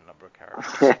a certain number of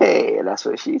characters. Hey, that's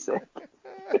what she said. Oh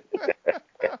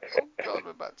God,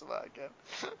 we're back to that again.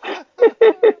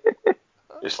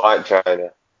 Just like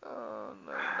China. Oh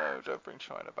no, don't bring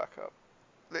China back up.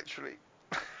 Literally.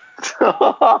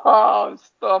 Oh,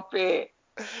 stop it.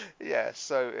 Yeah,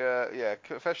 so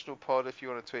Confessional Pod, if you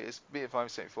want to tweet us, me at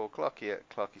Vime74, Clarky at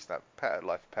ClarkySnap, Pat at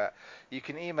LifePat. You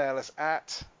can email us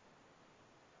at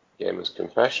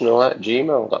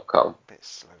gamersconfessional@gmail.com. a bit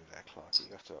slow there, Clarky,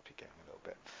 you have to up your game a little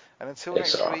bit. And until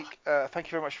It's next off. week, thank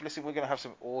you very much for listening. We're going to have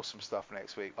some awesome stuff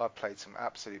next week. I've played some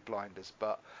absolute blinders,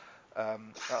 but I'll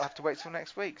have to wait till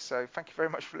next week. So thank you very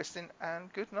much for listening,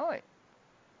 and good night.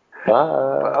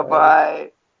 Bye.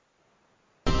 Bye.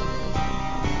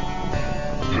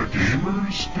 The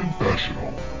Gamer's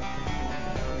Confessional.